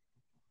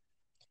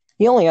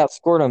 He only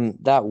outscored him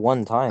that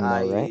one time,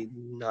 though, right?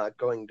 I'm not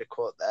going to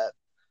quote that.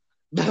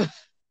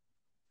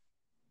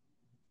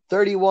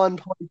 31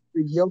 points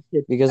for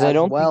Jokic Because I as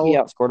don't think he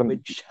well, outscored him.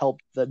 which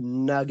helped the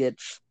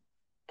Nuggets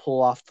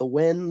pull off the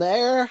win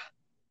there.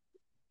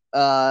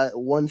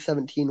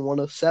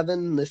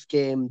 117-107. This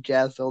game,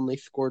 Jazz only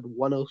scored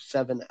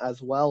 107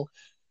 as well,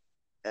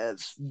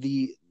 as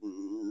the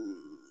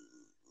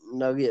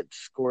Nuggets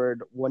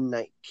scored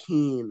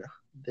 119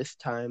 this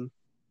time.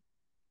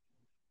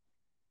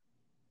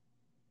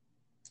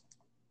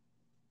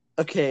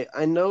 Okay,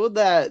 I know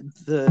that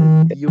the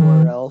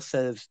URL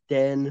says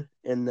Den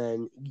and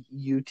then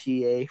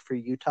UTA for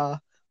Utah,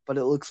 but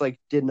it looks like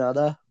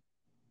Denutta.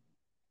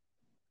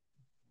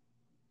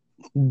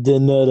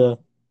 Denetta.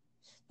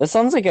 That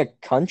sounds like a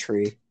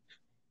country.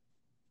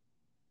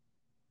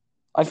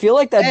 I feel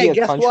like that'd Hey, be a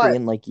guess country what?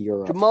 in like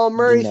Europe. Jamal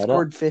Murray Denetta.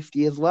 scored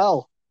 50 as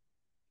well.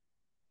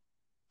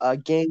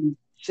 Game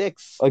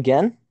 6.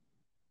 Again?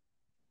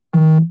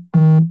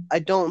 I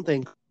don't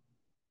think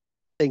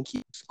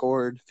he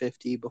scored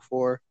 50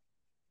 before.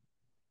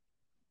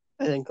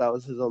 I think that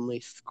was his only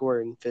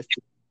scoring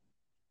 50.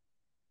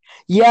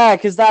 Yeah,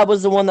 because that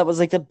was the one that was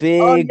like the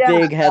big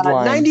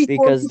headline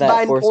 94 because that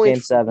combined forced points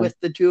Game 7. with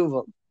the two of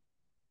them.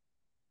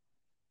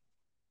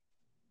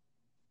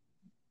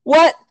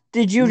 What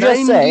did you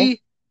just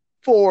say?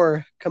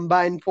 94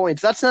 combined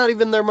points. That's not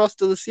even their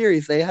most of the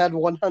series. They had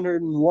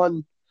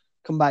 101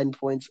 combined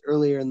points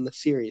earlier in the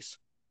series.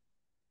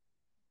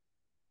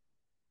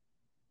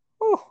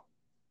 Oh.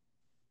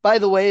 By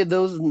the way,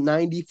 those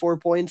 94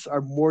 points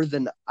are more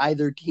than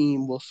either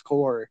team will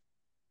score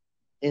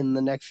in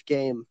the next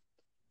game.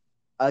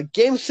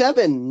 Game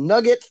 7,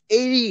 Nuggets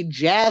 80,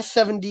 Jazz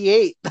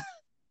 78.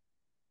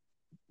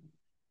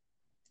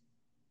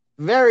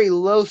 Very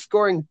low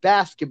scoring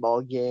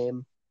basketball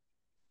game.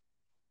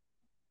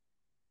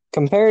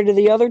 Compared to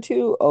the other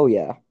two? Oh,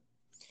 yeah.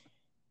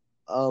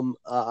 Donovan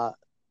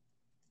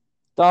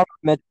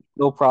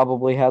Mitchell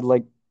probably had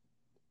like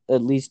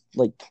at least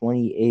like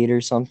 28 or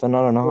something.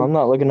 I don't know. I'm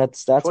not looking at the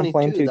stats. I'm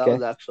playing 22, that 2K.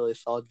 was actually a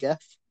solid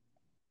guess.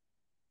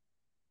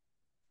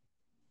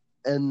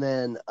 And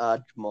then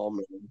Jamal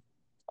Murray.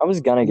 I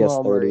was gonna guess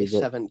Jamal 30, Murray, but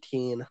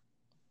 17.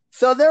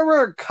 So there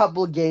were a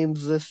couple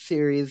games this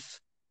series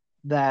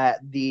that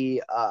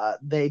they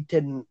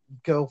didn't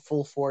go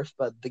full force,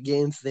 but the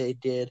games they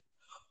did,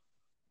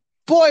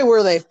 boy,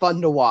 were they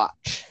fun to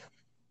watch.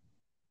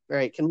 All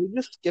right, can we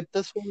just skip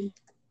this one?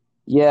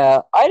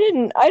 yeah, I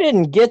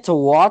didn't get to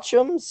watch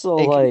them, so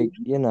Hey, like,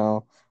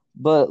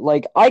 but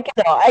like I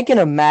can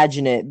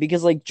imagine it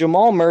because like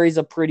Jamal Murray's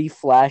a pretty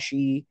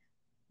flashy,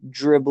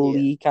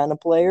 dribbly kind of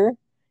player,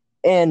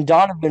 and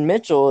Donovan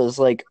Mitchell is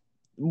like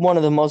one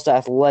of the most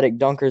athletic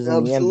dunkers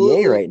in the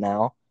NBA right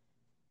now.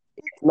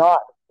 It's not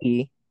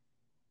he.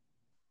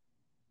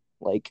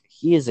 Like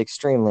he is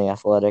extremely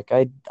athletic.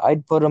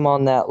 I'd put him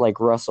on that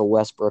like Russell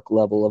Westbrook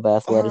level of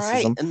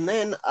athleticism. All right, and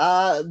then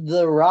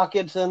the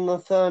Rockets and the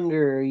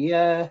Thunder.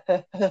 Yeah.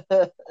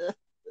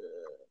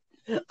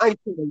 I'm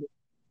kidding.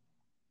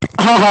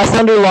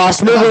 Thunder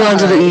lost. Moving on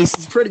to the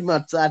East. Pretty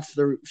much that's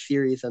the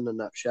series in a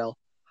nutshell.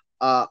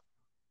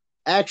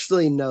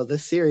 Actually, no, the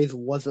series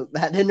wasn't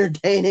that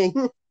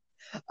entertaining.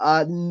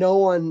 No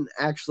one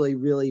actually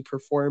really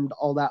performed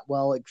all that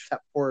well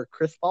except for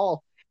Chris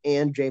Paul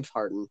and James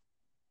Harden.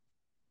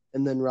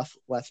 And then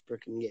Russell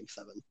Westbrook in Game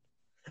 7.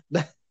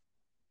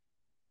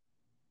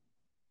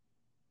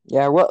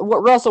 Yeah, what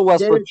Russell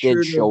Westbrook did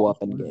Schroeder show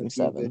up in had a Game few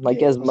 7. good Like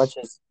games.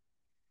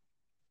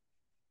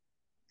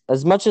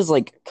 as much as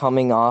like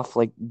coming off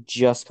like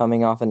just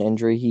coming off an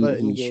injury, But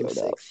in he Game showed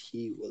 6, up.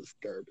 he was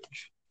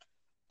garbage.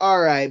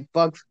 All right,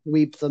 Bucks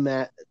sweep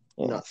the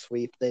not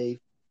sweep.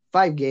 They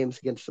 5 games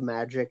against the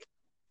Magic.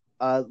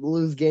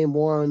 Lose game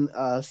 1,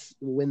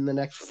 win the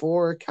next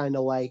 4, kind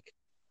of like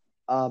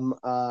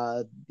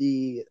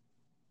the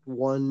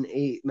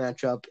 1-8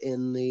 matchup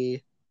in the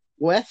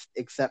West,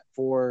 except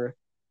for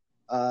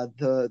I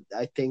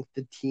think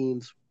the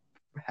teams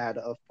had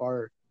a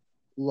far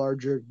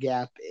larger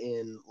gap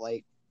in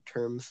like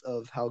terms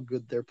of how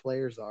good their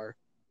players are.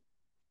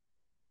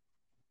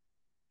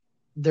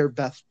 Their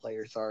best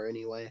players are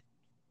anyway.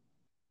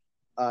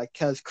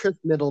 Because Chris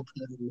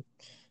Middleton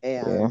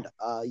and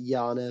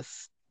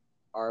Giannis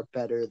are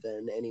better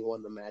than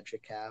anyone the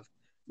Magic have.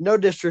 No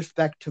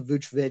disrespect to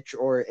Vucevic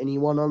or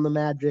anyone on the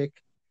Magic.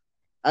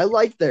 I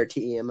like their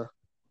team,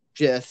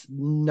 just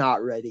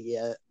not ready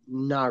yet.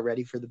 Not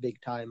ready for the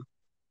big time.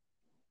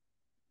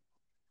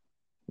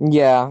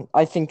 Yeah,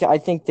 I think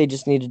they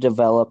just need to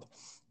develop.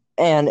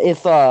 And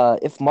if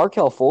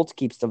Markelle Fultz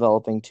keeps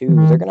developing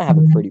too, they're gonna have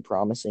a pretty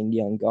promising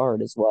young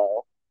guard as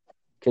well.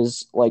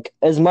 Because like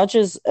as much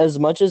as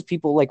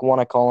people like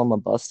want to call him a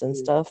bust and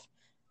stuff,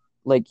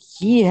 like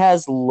he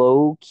has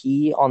low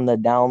key on the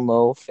down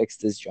low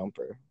fixed his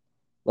jumper.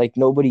 Like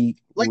nobody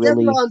Like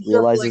really everyone's just like,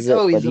 realizes it,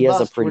 oh, but he's a he has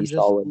a bust. We're pretty just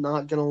solid.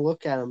 not gonna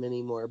look at him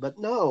anymore. But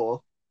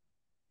no,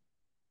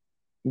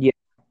 Yeah,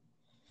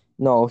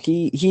 no,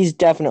 he's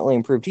definitely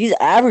improved. He's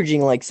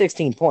averaging like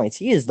 16 points.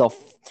 He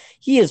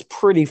is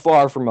pretty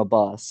far from a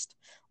bust.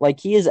 Like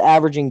he is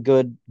averaging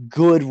good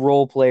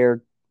role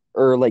player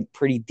or like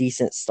pretty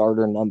decent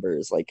starter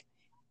numbers. Like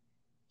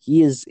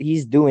he's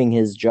doing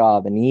his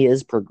job and he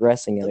is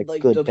progressing at a I'd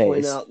like good to point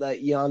pace. out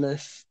that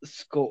Giannis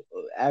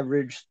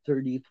averaged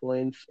 30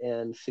 points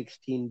and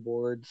 16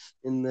 boards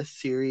in this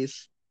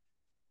series.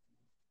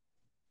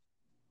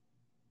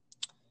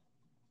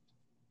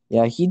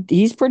 Yeah,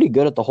 he's pretty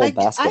good at the whole I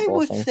basketball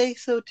would thing. say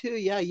so too.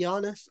 Yeah,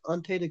 Giannis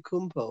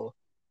Antetokounmpo.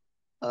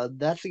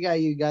 That's a guy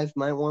you guys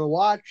might want to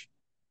watch.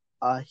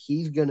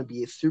 He's gonna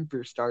be a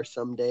superstar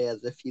someday,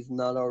 as if he's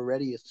not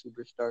already a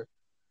superstar.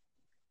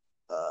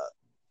 Uh,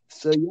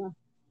 so yeah,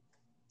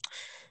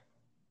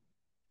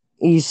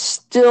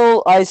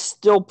 I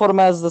still put him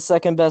as the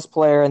second best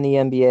player in the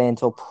NBA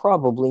until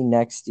probably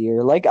next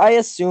year. Like I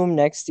assume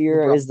next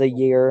year LeBron, is the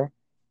year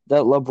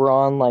that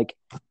LeBron like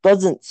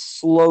doesn't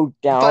slow but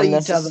down he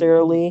doesn't put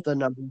necessarily, the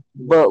numbers.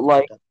 but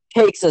like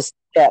takes a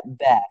step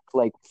back,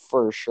 like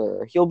for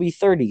sure. He'll be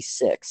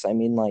 36. I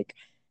mean, like,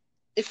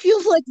 It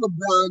feels like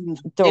LeBron in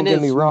don't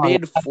get me his wrong.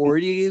 mid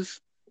 40s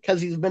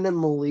because he's been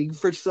in the league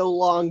for so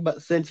long.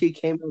 But since he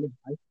came out of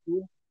high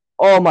school,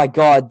 Oh my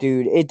god,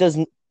 dude. It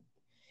doesn't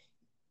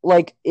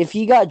like if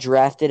he got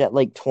drafted at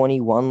like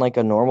 21 like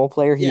a normal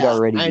player, he'd yeah,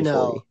 already I be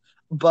know. 40.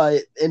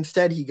 But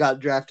instead, he got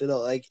drafted at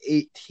like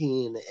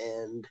 18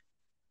 and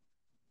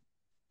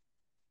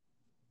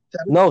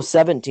No,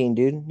 17. 17,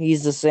 dude. He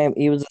was the same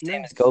as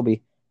Nice.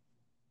 Kobe.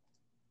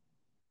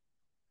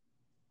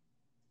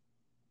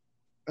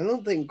 I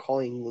don't think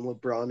calling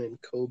LeBron and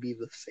Kobe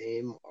the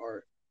same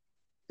are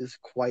is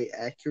quite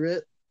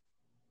accurate.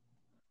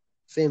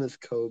 Same as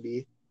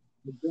Kobe.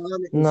 LeBron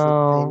is the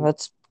No, same.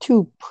 that's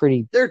two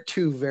pretty. They're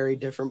two very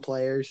different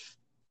players,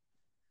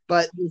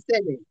 but the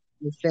same.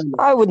 The same.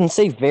 I wouldn't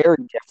say very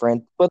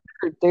different, but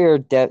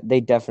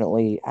they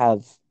definitely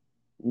have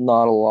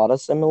not a lot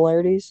of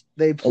similarities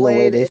They in the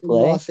way played they in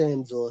play. Los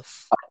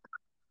Angeles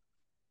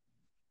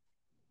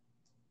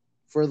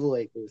for the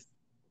Lakers.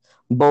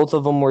 Both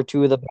of them were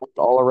two of the best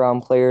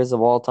all-around players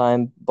of all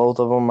time. Both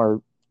of them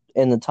are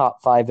in the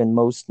top five in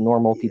most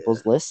normal Yeah,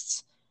 people's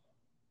lists.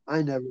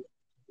 I never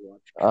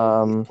watched Kobe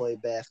Um, play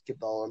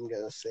basketball. I'm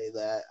gonna say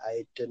that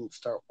I didn't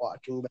start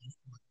watching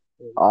basketball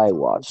I until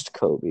college. watched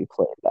Kobe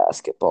play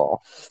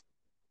basketball,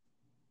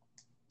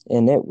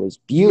 and it was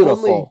The only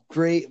beautiful.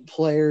 great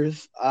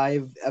players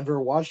I've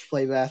ever watched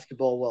play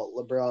basketball, well,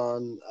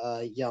 LeBron,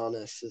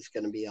 Giannis is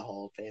going to be a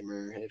Hall of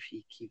Famer if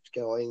he keeps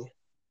going.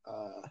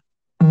 Uh,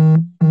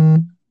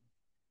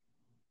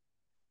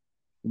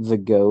 The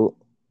GOAT?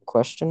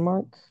 Question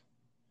mark.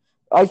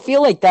 I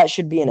feel like that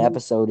should be an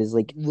episode. Is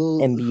like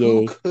who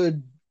NBA.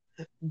 could?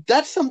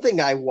 That's something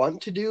I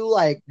want to do.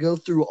 Like go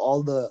through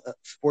all the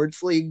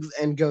sports leagues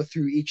and go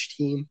through each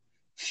team,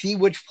 see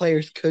which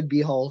players could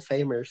be Hall of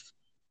Famers.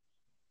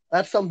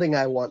 That's something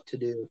I want to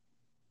do.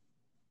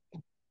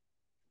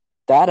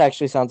 That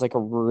actually sounds like a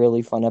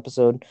really fun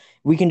episode.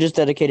 We can just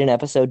dedicate an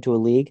episode to a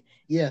league.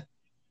 Yeah,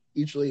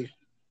 each league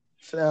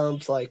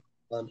sounds like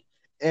fun.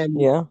 And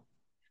Yeah.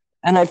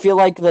 And I feel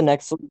like the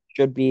next league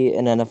should be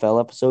an NFL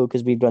episode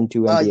because we've done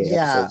two NBA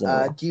yeah, episodes in a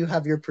row. do you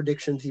have your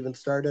predictions even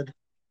started?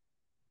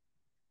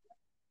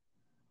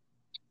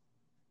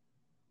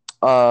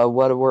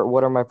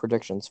 What are my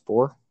predictions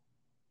for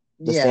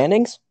the Yeah.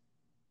 standings?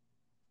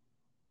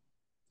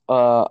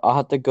 I'll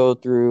have to go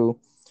through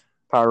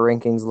power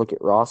rankings, look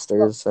at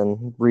rosters,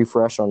 and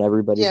refresh on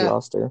everybody's Yeah.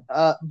 roster.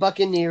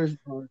 Buccaneers.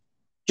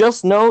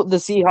 Just know the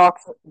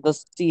Seahawks. The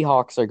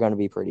Seahawks are going to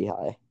be pretty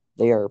high.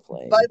 They are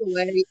playing By the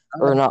way,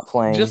 or not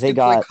playing. just They a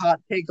quick got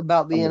hot take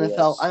about the somebody NFL.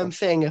 else. I'm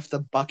saying if the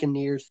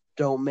Buccaneers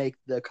don't make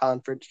the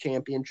conference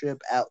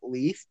championship, at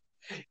least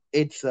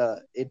it's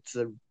a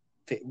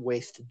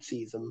wasted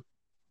season.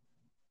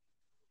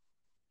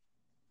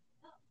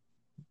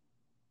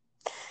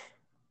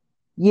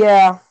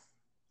 Yeah,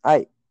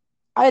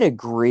 I'd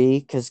agree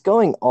because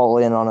going all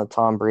in on a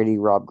Tom Brady,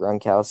 Rob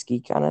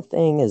Gronkowski kind of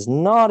thing is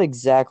not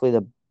exactly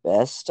the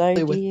best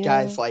With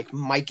guys idea. like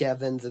Mike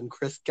Evans and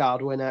Chris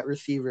Godwin at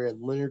receiver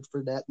and Leonard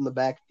Fournette in the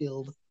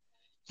backfield,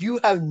 you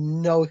have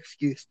no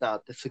excuse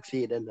not to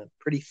succeed in a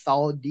pretty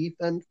solid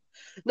defense.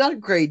 Not a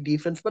great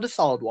defense, but a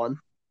solid one.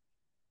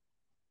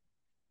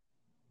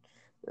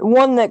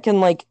 One that can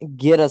like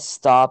get a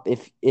stop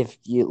if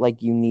you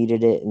like you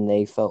needed it and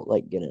they felt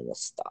like getting a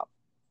stop.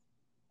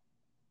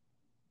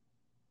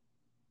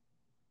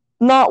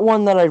 Not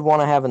one that I'd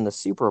want to have in the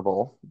Super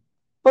Bowl,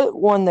 but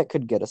one that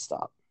could get a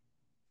stop.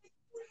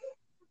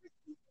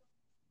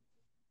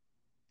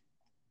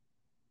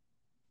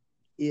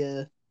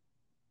 Yeah.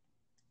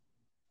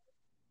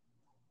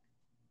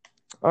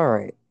 All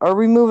right. Are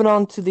we moving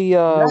on to the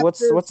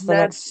Raptors, what's the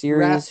next Nets,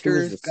 series? Who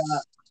is Raptors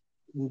got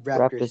this?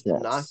 Raptors Raptors did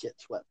not Nets.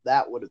 get swept.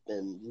 That would have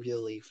been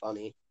really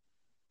funny.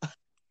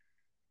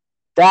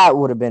 That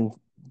would have been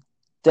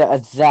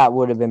that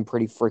would have been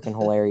pretty freaking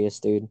hilarious,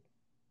 dude.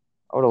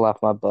 I would have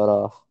laughed my butt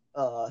off.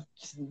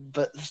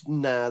 But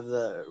nah,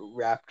 the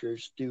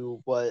Raptors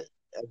do what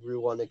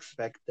everyone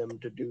expects them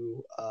to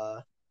do.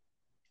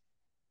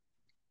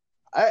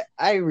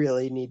 I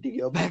really need to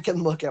go back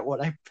and look at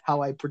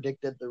how I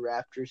predicted the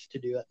Raptors to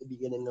do at the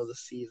beginning of the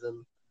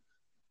season.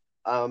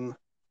 Um,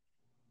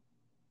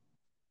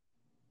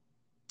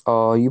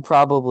 Oh, you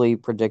probably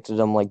predicted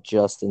them like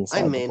just I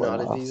inside the may not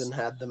have even playoffs.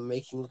 had them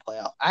making the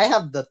playoffs. I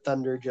have the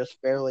Thunder just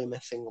barely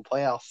missing the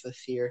playoffs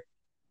this year.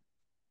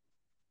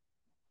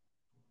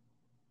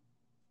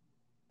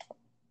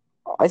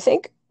 I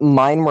think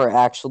mine were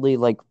actually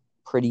like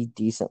pretty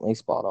decently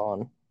spot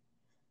on.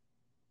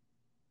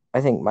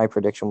 I think my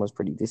prediction was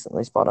pretty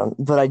decently spot on,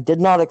 but I did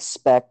not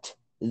expect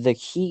the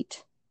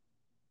Heat.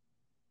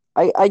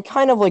 I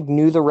kind of like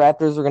knew the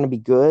Raptors were going to be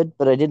good,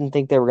 but I didn't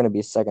think they were going to be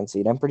a second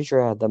seed. I'm pretty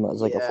sure I had them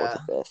as like a fourth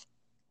Yeah. or fifth.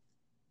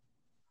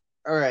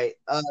 All right.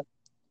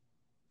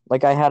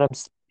 Like I had them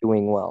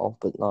doing well,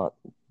 but not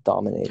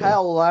dominating.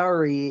 Kyle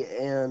Lowry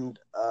and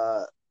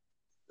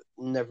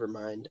never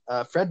mind.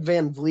 Fred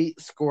Van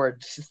Vliet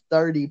scored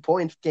 30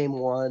 points game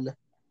one.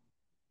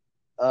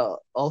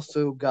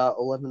 Also got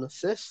 11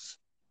 assists.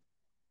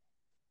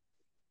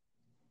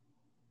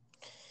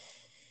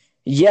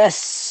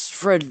 Yes,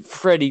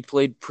 Freddie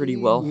played pretty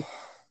well.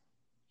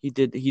 He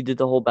He did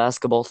the whole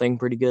basketball thing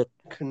pretty good.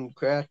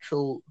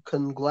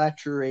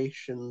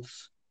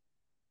 Congratulations.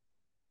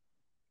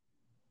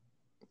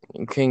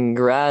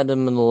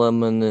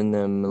 Lemon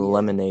and Yeah,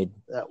 lemonade.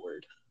 that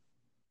word.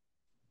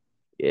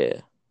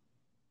 Yeah.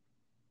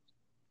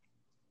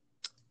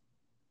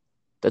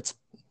 That's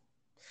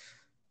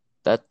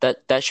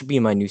that should be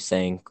my new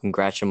saying.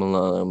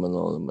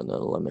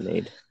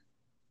 Lemonade.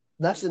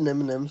 That's an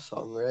Eminem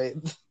song, right?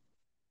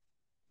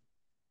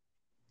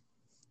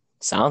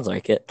 Sounds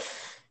like it.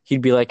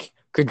 He'd be like,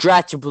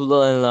 lemonade.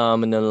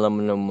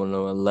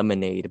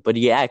 But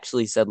he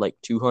actually said like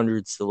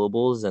 200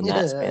 syllables in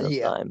that span of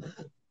Yeah. time.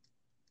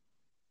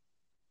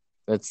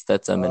 That's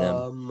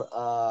Eminem.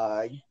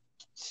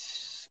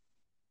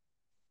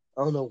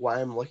 I don't know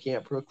why I'm looking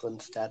at Brooklyn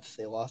stats.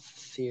 They lost the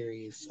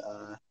series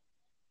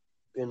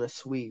in a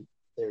sweep.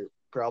 They're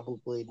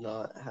probably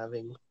not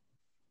having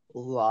a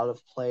lot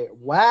of play.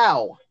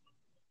 Wow.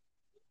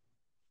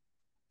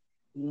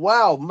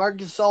 Wow. Marc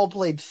Gasol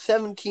played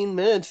 17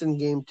 minutes in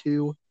game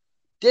two.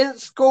 Didn't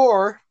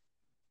score.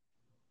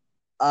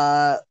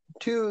 Uh,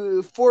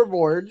 four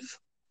boards,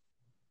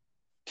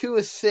 two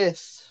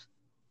assists,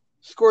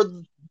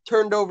 scored,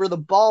 turned over the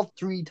ball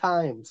three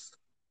times.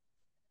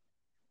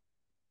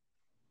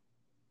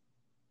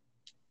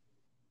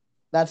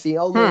 That's the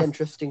only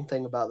interesting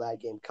thing about that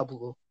game. A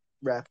couple of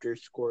Raptors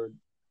scored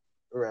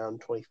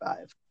around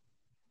 25.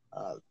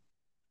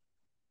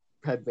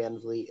 Fred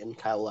VanVleet and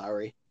Kyle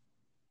Lowry.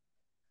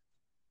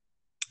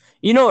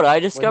 You know what I What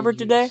discovered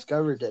did you today?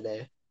 discover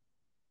today?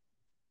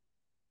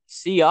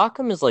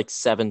 Siakam is like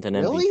 7th in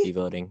Really? MVP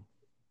voting.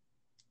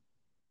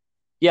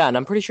 Yeah, and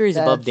I'm pretty sure he's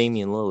above That's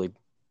Damian Lillard.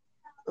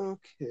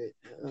 okay.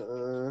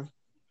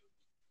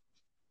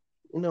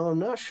 I'm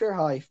not sure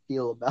how I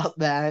feel about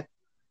that.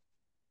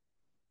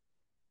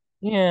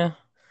 Yeah.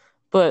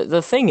 But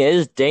the thing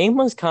is, Dame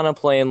was kind of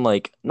playing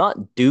like not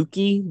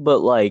Dookie, but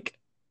like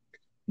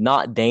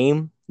not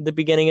Dame the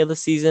beginning of the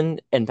season,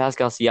 and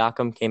Pascal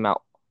Siakam came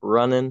out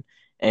running,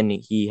 and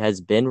he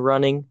has been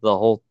running the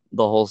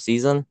whole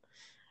season.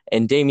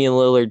 And Damian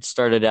Lillard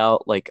started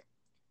out like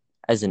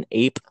as an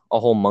ape, a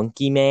whole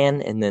monkey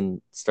man, and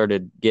then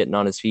started getting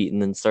on his feet,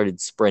 and then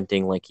started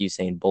sprinting like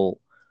Usain Bolt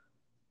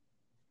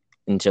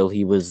until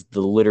he was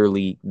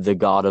literally the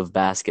god of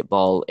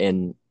basketball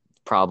and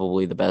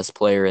probably the best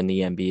player in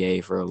the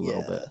NBA for a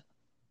little bit.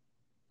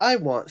 I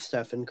want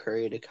Stephen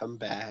Curry to come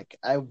back.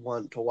 I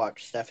want to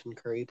watch Stephen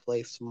Curry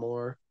play some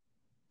more.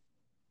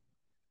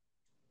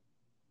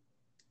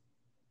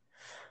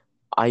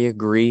 I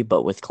agree,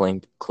 but with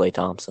Klay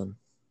Thompson.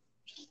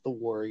 Just the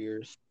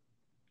Warriors.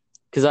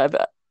 Because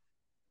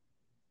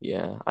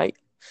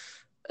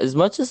as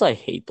much as I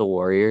hate the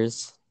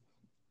Warriors,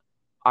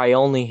 I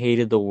only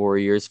hated the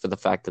Warriors for the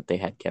fact that they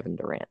had Kevin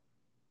Durant.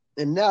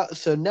 And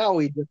now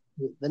we just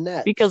hate the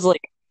Nets. Because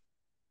like,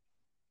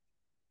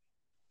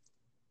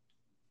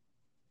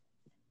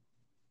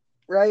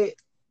 right?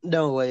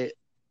 No, wait.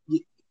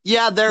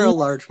 Yeah, they're a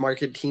large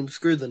market team.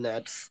 Screw the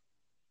Nets.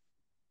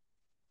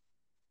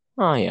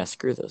 Oh yeah,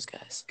 screw those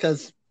guys.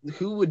 Because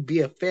who would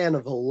be a fan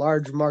of a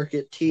large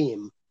market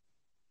team?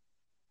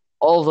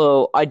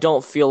 Although I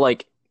don't feel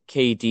like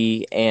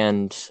KD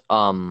and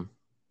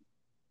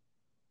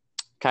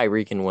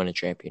Kyrie can win a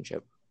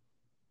championship.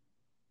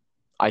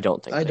 I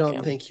don't think I they don't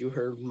can. think you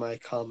heard my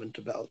comment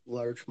about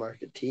large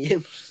market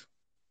teams.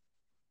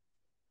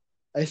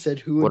 I said,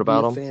 who What would be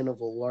about a them? fan of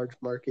a large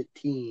market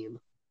team?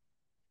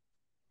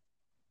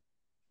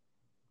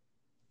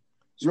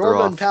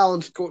 Norman Stroff. Powell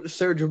and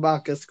Serge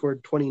Ibaka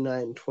scored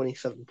 29 and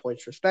 27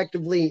 points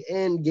respectively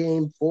in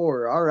Game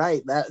 4. All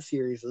right, that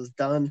series is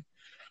done.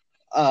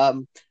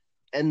 And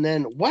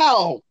then,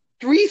 wow,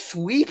 three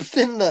sweeps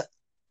in the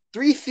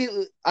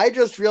I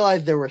just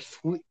realized there were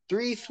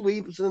three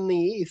sweeps in the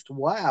East.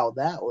 Wow,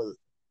 that was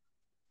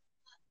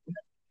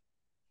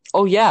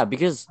Oh yeah,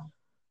 because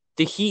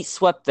the Heat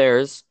swept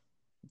theirs,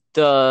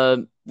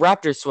 the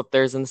Raptors swept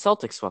theirs, and the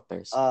Celtics swept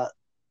theirs.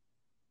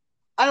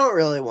 I don't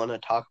really want to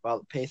talk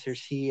about the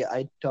Pacers Heat.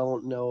 I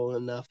don't know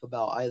enough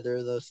about either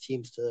of those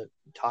teams to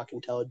talk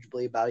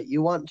intelligibly about it.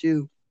 You want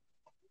to?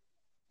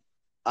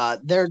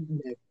 They're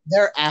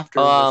after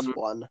this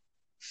one,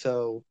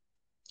 so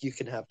you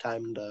can have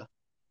time to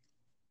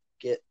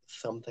get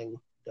something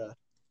to.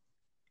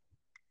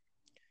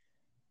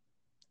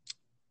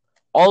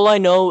 All I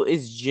know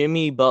is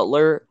Jimmy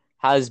Butler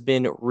has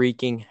been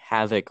wreaking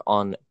havoc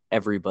on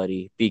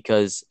everybody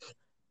because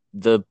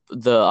the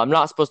I'm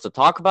not supposed to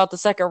talk about the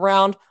second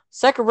round.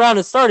 Second round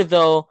has started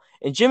though,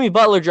 and Jimmy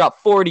Butler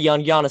dropped 40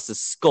 on Giannis's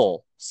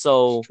skull.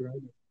 So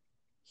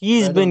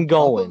he's Right been on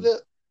top of going.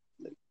 it.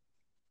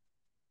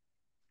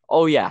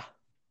 Oh yeah.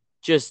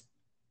 Just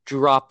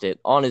dropped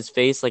it on his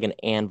face like an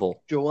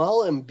anvil.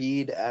 Joel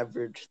Embiid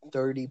averaged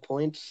 30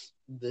 points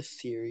this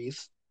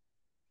series.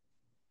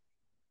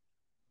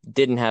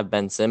 Didn't have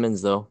Ben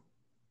Simmons though.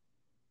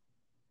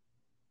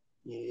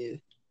 Yeah.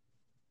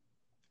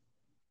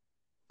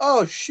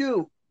 Oh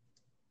shoot.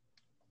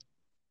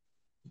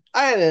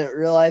 I didn't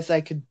realize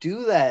I could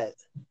do that.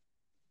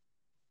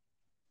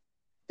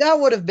 That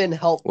would have been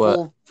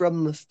helpful What?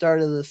 from the start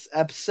of this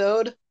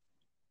episode.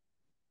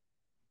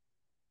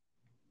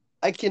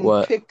 I can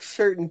What? pick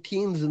certain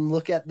teams and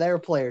look at their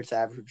players'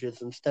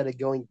 averages instead of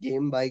going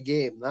game by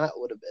game. That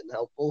would have been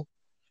helpful.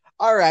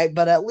 All right,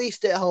 but at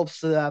least it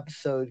helps the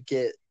episode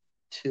get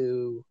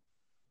to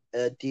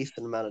a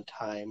decent amount of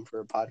time for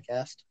a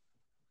podcast.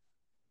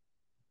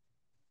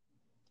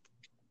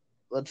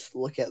 Let's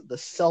look at the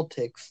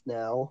Celtics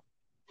now.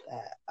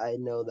 I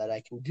know that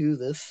I can do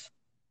this.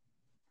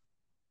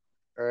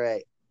 All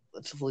right,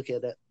 let's look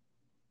at it.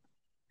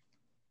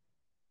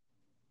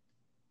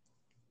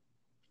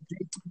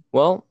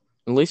 Well,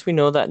 at least we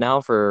know that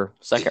now for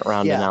second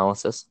round Yeah.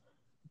 analysis.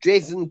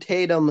 Jason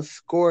Tatum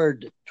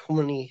scored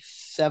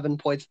 27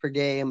 points per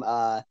game.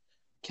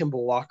 Kemba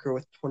Walker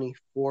with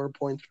 24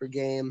 points per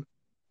game.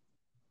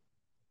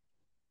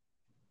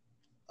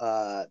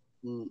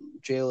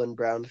 Jaylen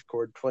Brown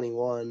scored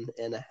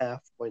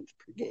 21.5 points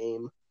per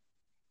game.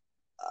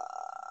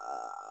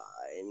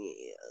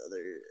 Any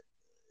other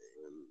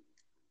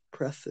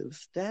impressive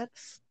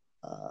stats?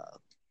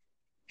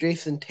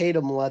 Jason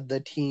Tatum led the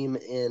team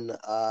in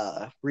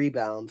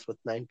rebounds with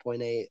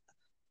 9.8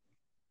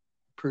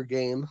 per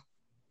game.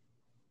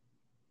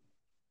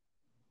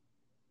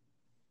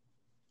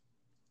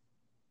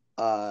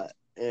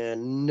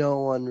 And no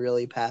one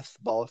really passed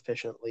the ball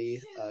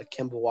efficiently.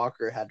 Kemba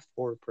Walker had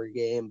 4 per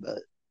game,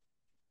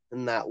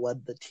 and that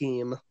led the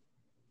team.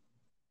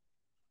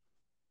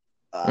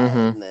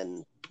 And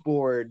then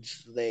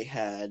boards, they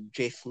had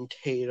Jason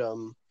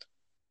Tatum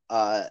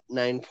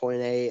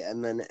 9.8,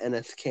 and then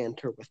Enes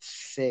Kanter with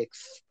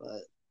 6,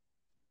 but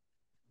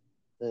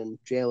then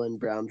Jaylen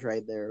Brown's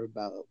right there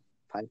about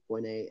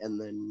 5.8, and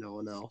then no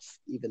one else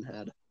even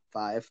had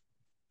 5.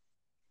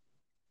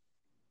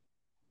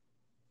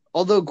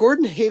 Although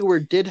Gordon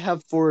Hayward did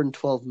have 4 in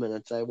 12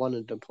 minutes, I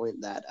wanted to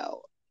point that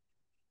out.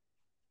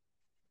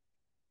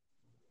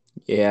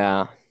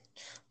 Yeah.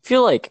 I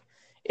feel like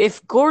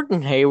if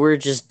Gordon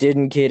Hayward just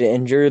didn't get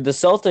injured, the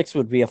Celtics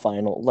would be a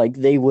final. Like,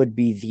 they would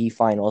be the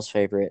finals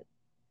favorite.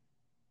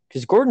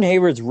 Because Gordon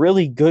Hayward's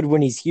really good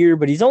when he's here,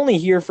 but he's only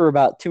here for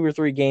about 2 or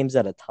 3 games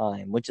at a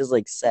time, which is,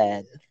 like,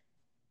 sad.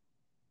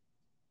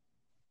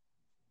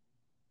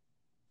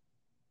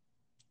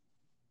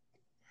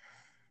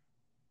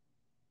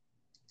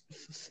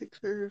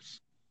 Sixers.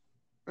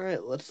 All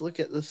right, let's look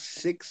at the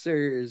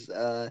Sixers.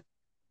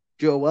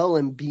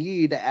 Joel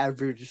Embiid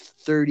averaged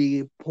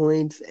 30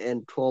 points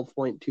and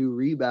 12.2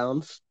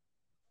 rebounds.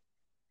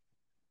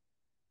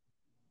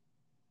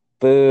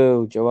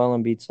 Boo, Joel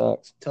Embiid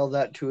sucks. Tell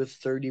that to his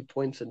 30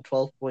 points and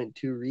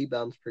 12.2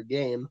 rebounds per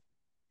game.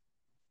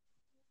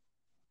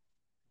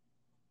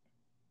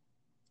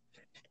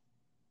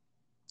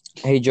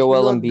 Hey,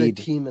 Joel He led the Embiid.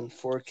 team in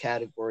 4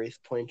 categories: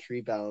 points,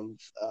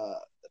 rebounds,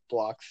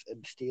 blocks,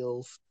 and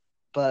steals.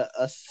 But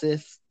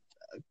assist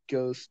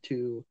goes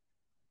to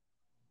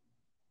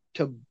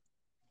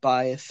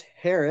Tobias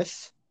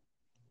Harris.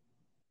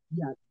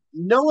 Yeah,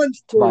 no one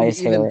scored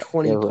Tobias even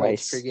 20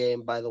 points Harris. per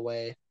game, by the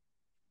way.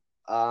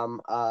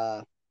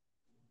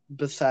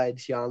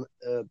 Besides not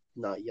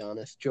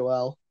Giannis,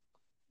 Joel.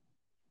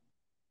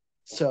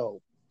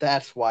 So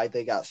that's why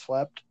they got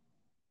swept.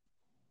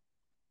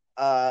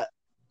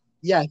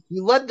 Yeah, he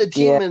led the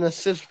team in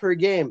assists per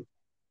game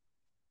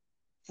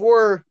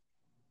for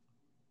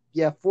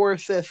Yeah, 4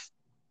 assists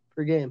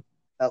per game.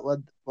 That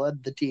led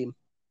the team.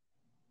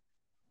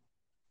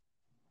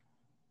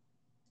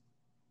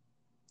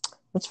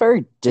 That's very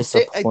I think I'm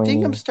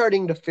disappointing.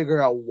 starting to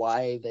figure out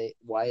why they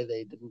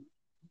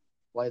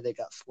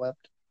got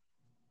swept.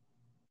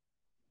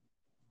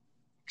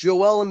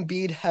 Joel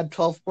Embiid had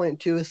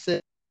 12.2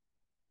 assists,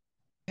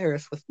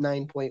 Harris with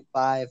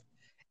 9.5,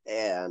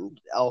 and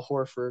Al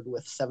Horford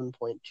with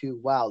 7.2.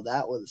 Wow,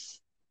 that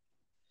was.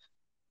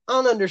 I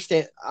don't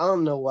understand. I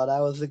don't know what I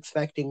was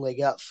expecting. They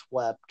got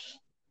swept.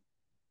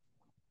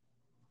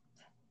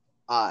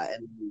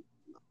 And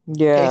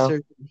Yeah.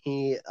 Pacers.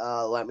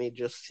 Let me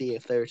just see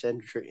if there's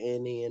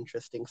any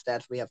interesting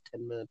stats. We have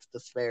 10 minutes to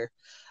spare.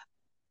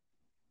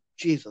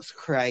 Jesus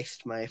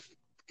Christ, my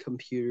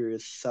computer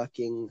is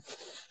sucking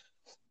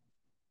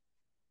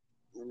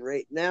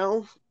right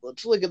now.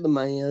 Let's look at the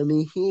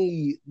Miami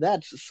Heat.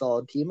 That's a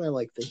solid team. I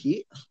like the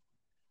Heat.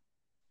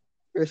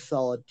 They're a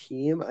solid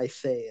team, I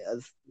say,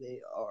 as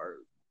they are.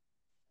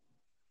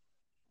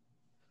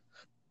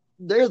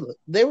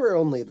 They were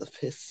only the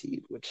 5th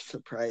seed, which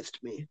surprised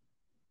me.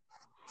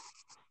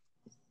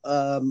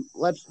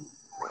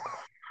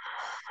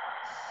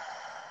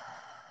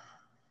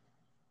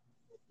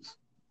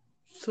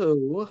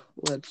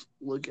 Let's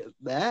look at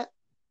that.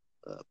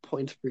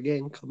 Points per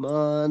game. Come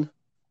on,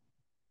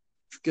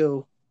 let's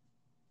go.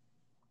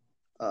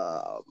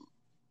 Um,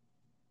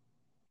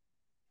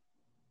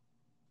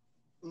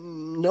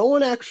 no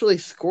one actually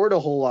scored a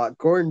whole lot.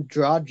 Goran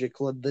Dragic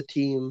led the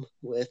team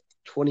with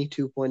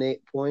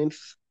 22.8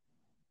 points.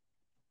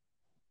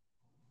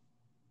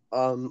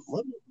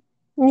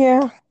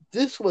 Yeah.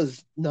 This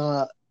was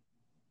not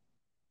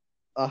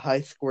a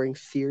high scoring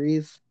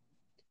series.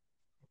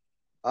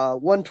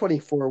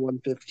 124,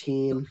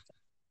 115.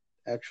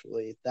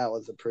 Actually, that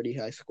was a pretty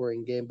high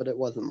scoring game, but it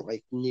wasn't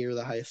like near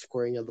the highest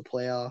scoring of the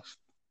playoffs.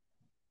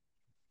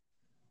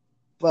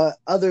 But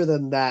other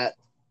than that,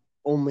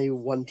 only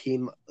one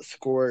team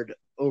scored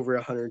over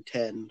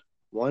 110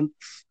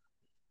 once.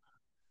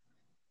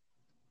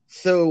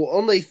 So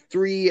only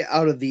 3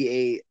 out of the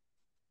 8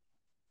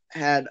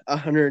 had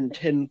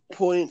 110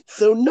 points.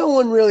 So no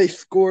one really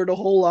scored a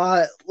whole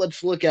lot.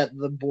 Let's look at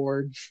the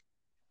boards.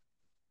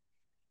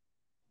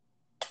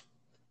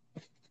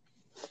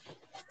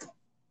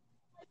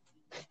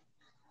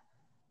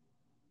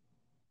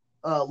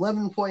 Uh,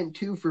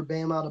 11.2 for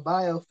Bam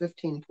Adebayo,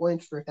 15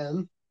 points for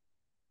him.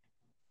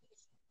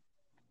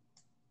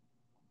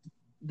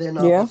 Then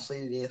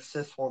obviously the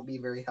assists won't be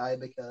very high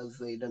because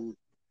they didn't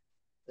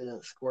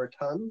score a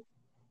ton.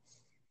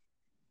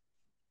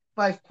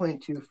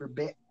 5.2 for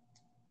Bam.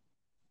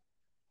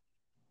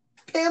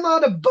 Bam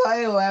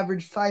Adebayo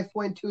averaged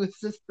 5.2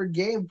 assists per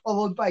game,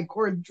 followed by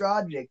Goran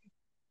Dragic.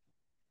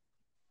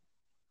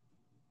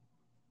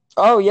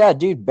 Oh yeah,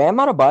 dude. Bam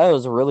Adebayo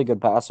is a really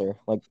good passer.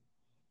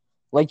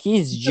 Like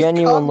he's Just caught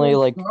me genuinely off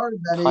like guard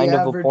that he kind of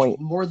a averaged point.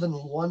 more than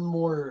one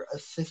more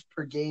assist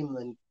per game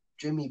than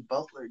Jimmy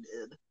Butler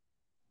did.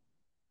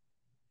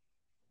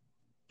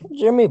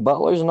 Jimmy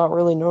Butler's not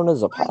really known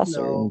as a I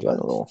passer in know, but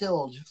general.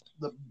 still, just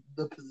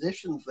the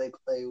positions they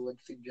play would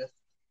suggest.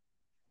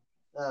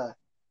 Thought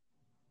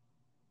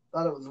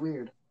it was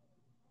weird.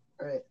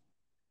 All right.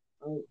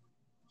 All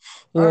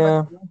right.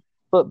 Yeah.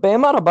 But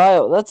Bam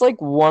Adebayo, that's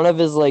like one of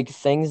his like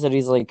things that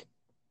he's like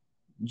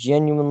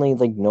genuinely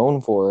like known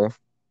for.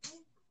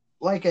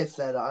 Like I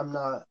said, I'm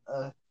not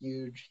a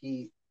huge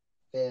Heat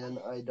fan.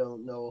 I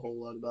don't know a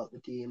whole lot about the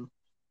team.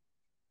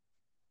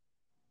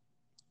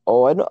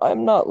 Oh,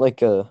 I'm not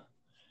like a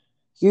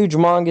huge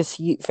Mongoose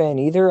Heat fan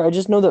either. I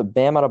just know that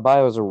Bam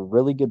Adebayo is a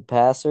really good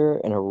passer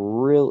and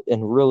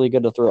really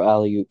good to throw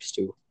alley oops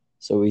to.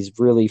 So he's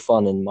really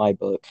fun in my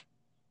book.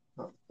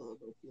 Not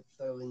Philadelphia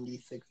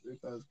 76ers.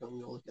 I was going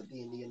to look at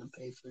the Indiana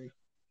Pacers.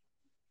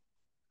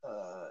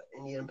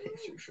 Indiana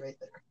Pacers right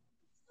there.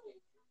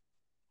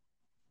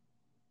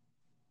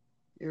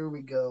 Here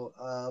we go.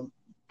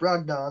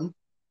 Brogdon.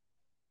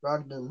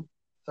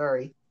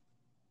 Sorry.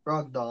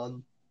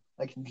 Brogdon.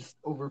 I can just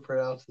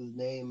overpronounce his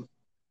name.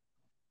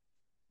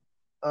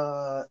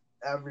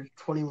 Averaged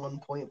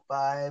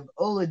 21.5.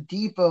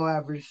 Oladipo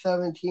averaged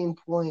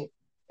 17.8.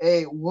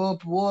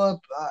 Whoop, whoop.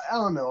 I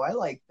don't know. I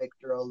like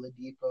Victor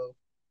Oladipo.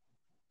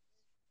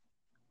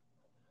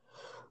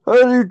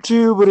 I do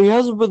too, but he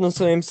hasn't been the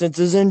same since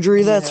his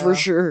injury, that's for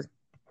sure.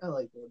 I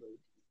like Oladipo.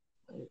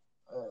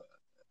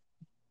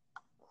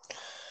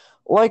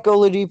 Like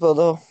Oladipo,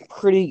 though,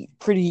 pretty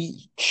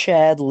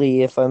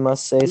Chadley, if I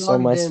must say so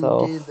Brogdon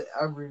myself. did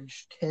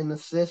average 10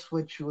 assists,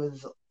 which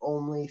was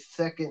only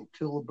second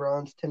to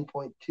LeBron's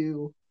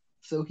 10.2.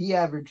 So he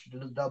averaged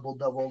a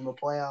double-double in the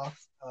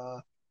playoffs.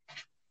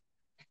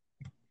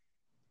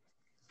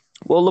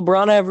 Well,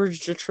 LeBron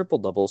averaged a triple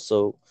double,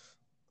 so.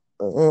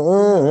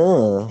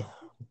 Uh,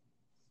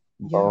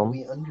 Yeah,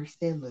 we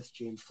understand this,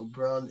 James.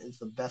 LeBron is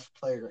the best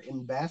player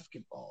in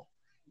basketball.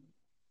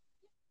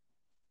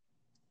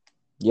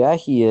 Yeah,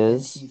 he And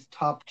is. he's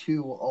top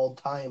 2 all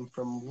time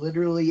from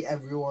literally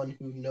everyone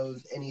who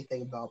knows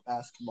anything about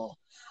basketball.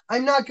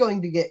 I'm not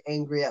going to get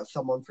angry at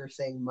someone for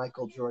saying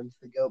Michael Jordan's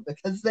the GOAT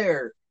because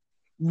they're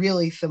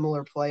really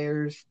similar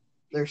players.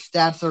 Their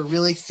stats are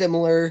really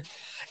similar,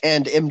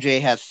 and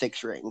MJ has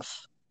 6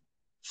 rings.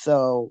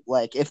 So,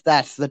 like, if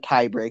that's the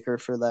tiebreaker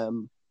for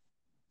them,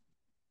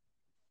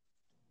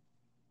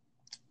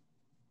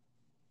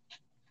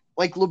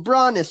 like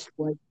LeBron is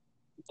like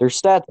Their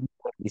stats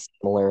might be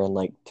similar in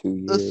like 2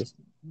 years.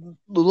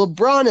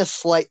 LeBron is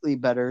slightly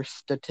better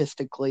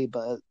statistically,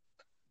 but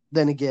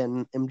then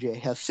again, MJ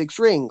has 6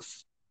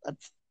 rings.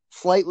 That's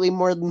slightly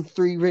more than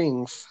 3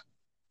 rings.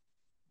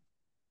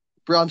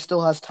 Braun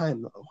still has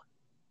time though.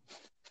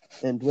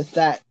 And with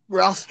that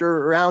roster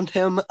around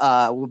him,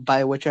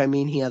 by which I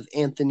mean he has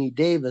Anthony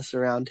Davis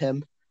around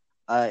him,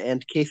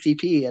 and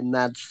KCP, and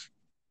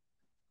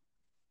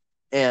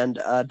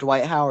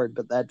Dwight Howard,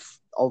 but that's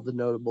all the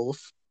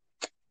notables.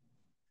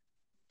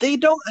 They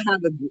don't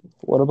have a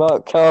What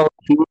about Kyle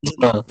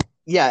Kuzma?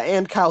 yeah,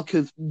 and Kyle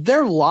Kuz.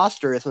 Their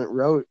roster isn't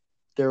road.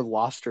 Their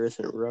roster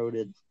isn't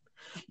roaded.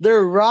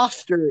 Their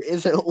roster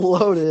isn't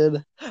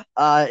loaded.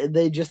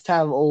 They just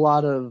have a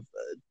lot of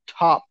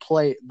top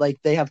play. Like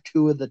they have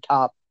 2 of the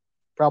top,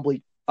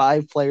 probably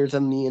 5 players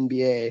in the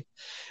NBA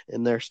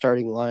in their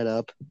starting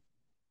lineup.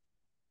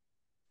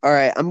 All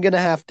right, I'm gonna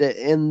have to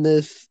end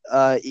this.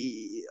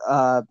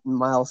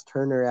 Miles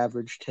Turner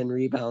averaged 10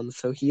 rebounds,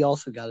 so he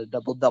also got a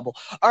double double.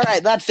 All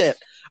right, that's it.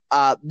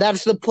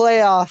 That's the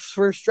playoffs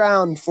first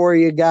round for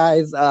you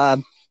guys.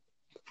 Got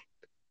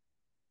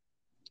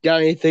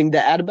anything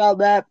to add about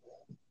that?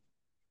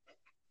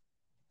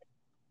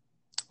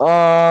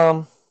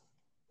 I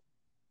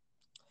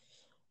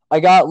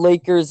got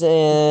Lakers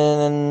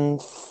in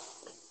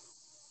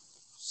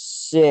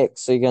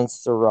 6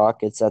 against the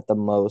Rockets at the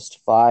most.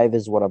 5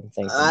 is what I'm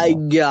thinking. I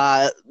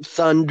got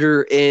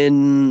Thunder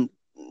in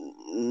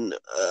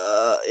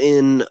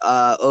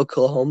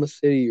Oklahoma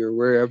City or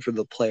wherever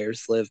the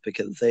players live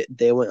because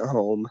they went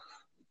home.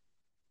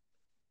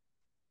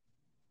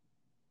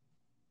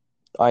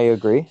 I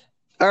agree.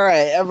 All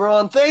right,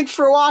 everyone. Thanks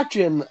for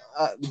watching.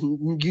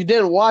 You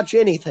didn't watch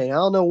anything. I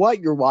don't know what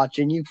you're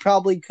watching. You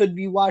probably could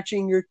be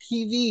watching your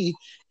TV,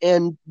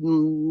 and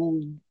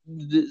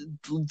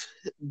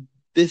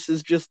this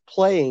is just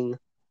playing.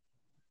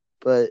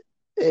 But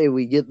hey,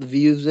 we get the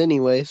views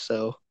anyway.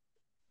 So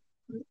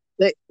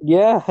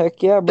Yeah,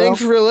 heck yeah, bro.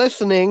 thanks for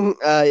listening.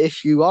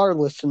 If you are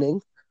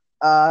listening,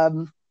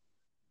 then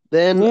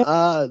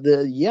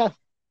Yeah.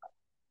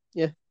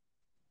 yeah.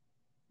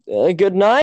 Good night.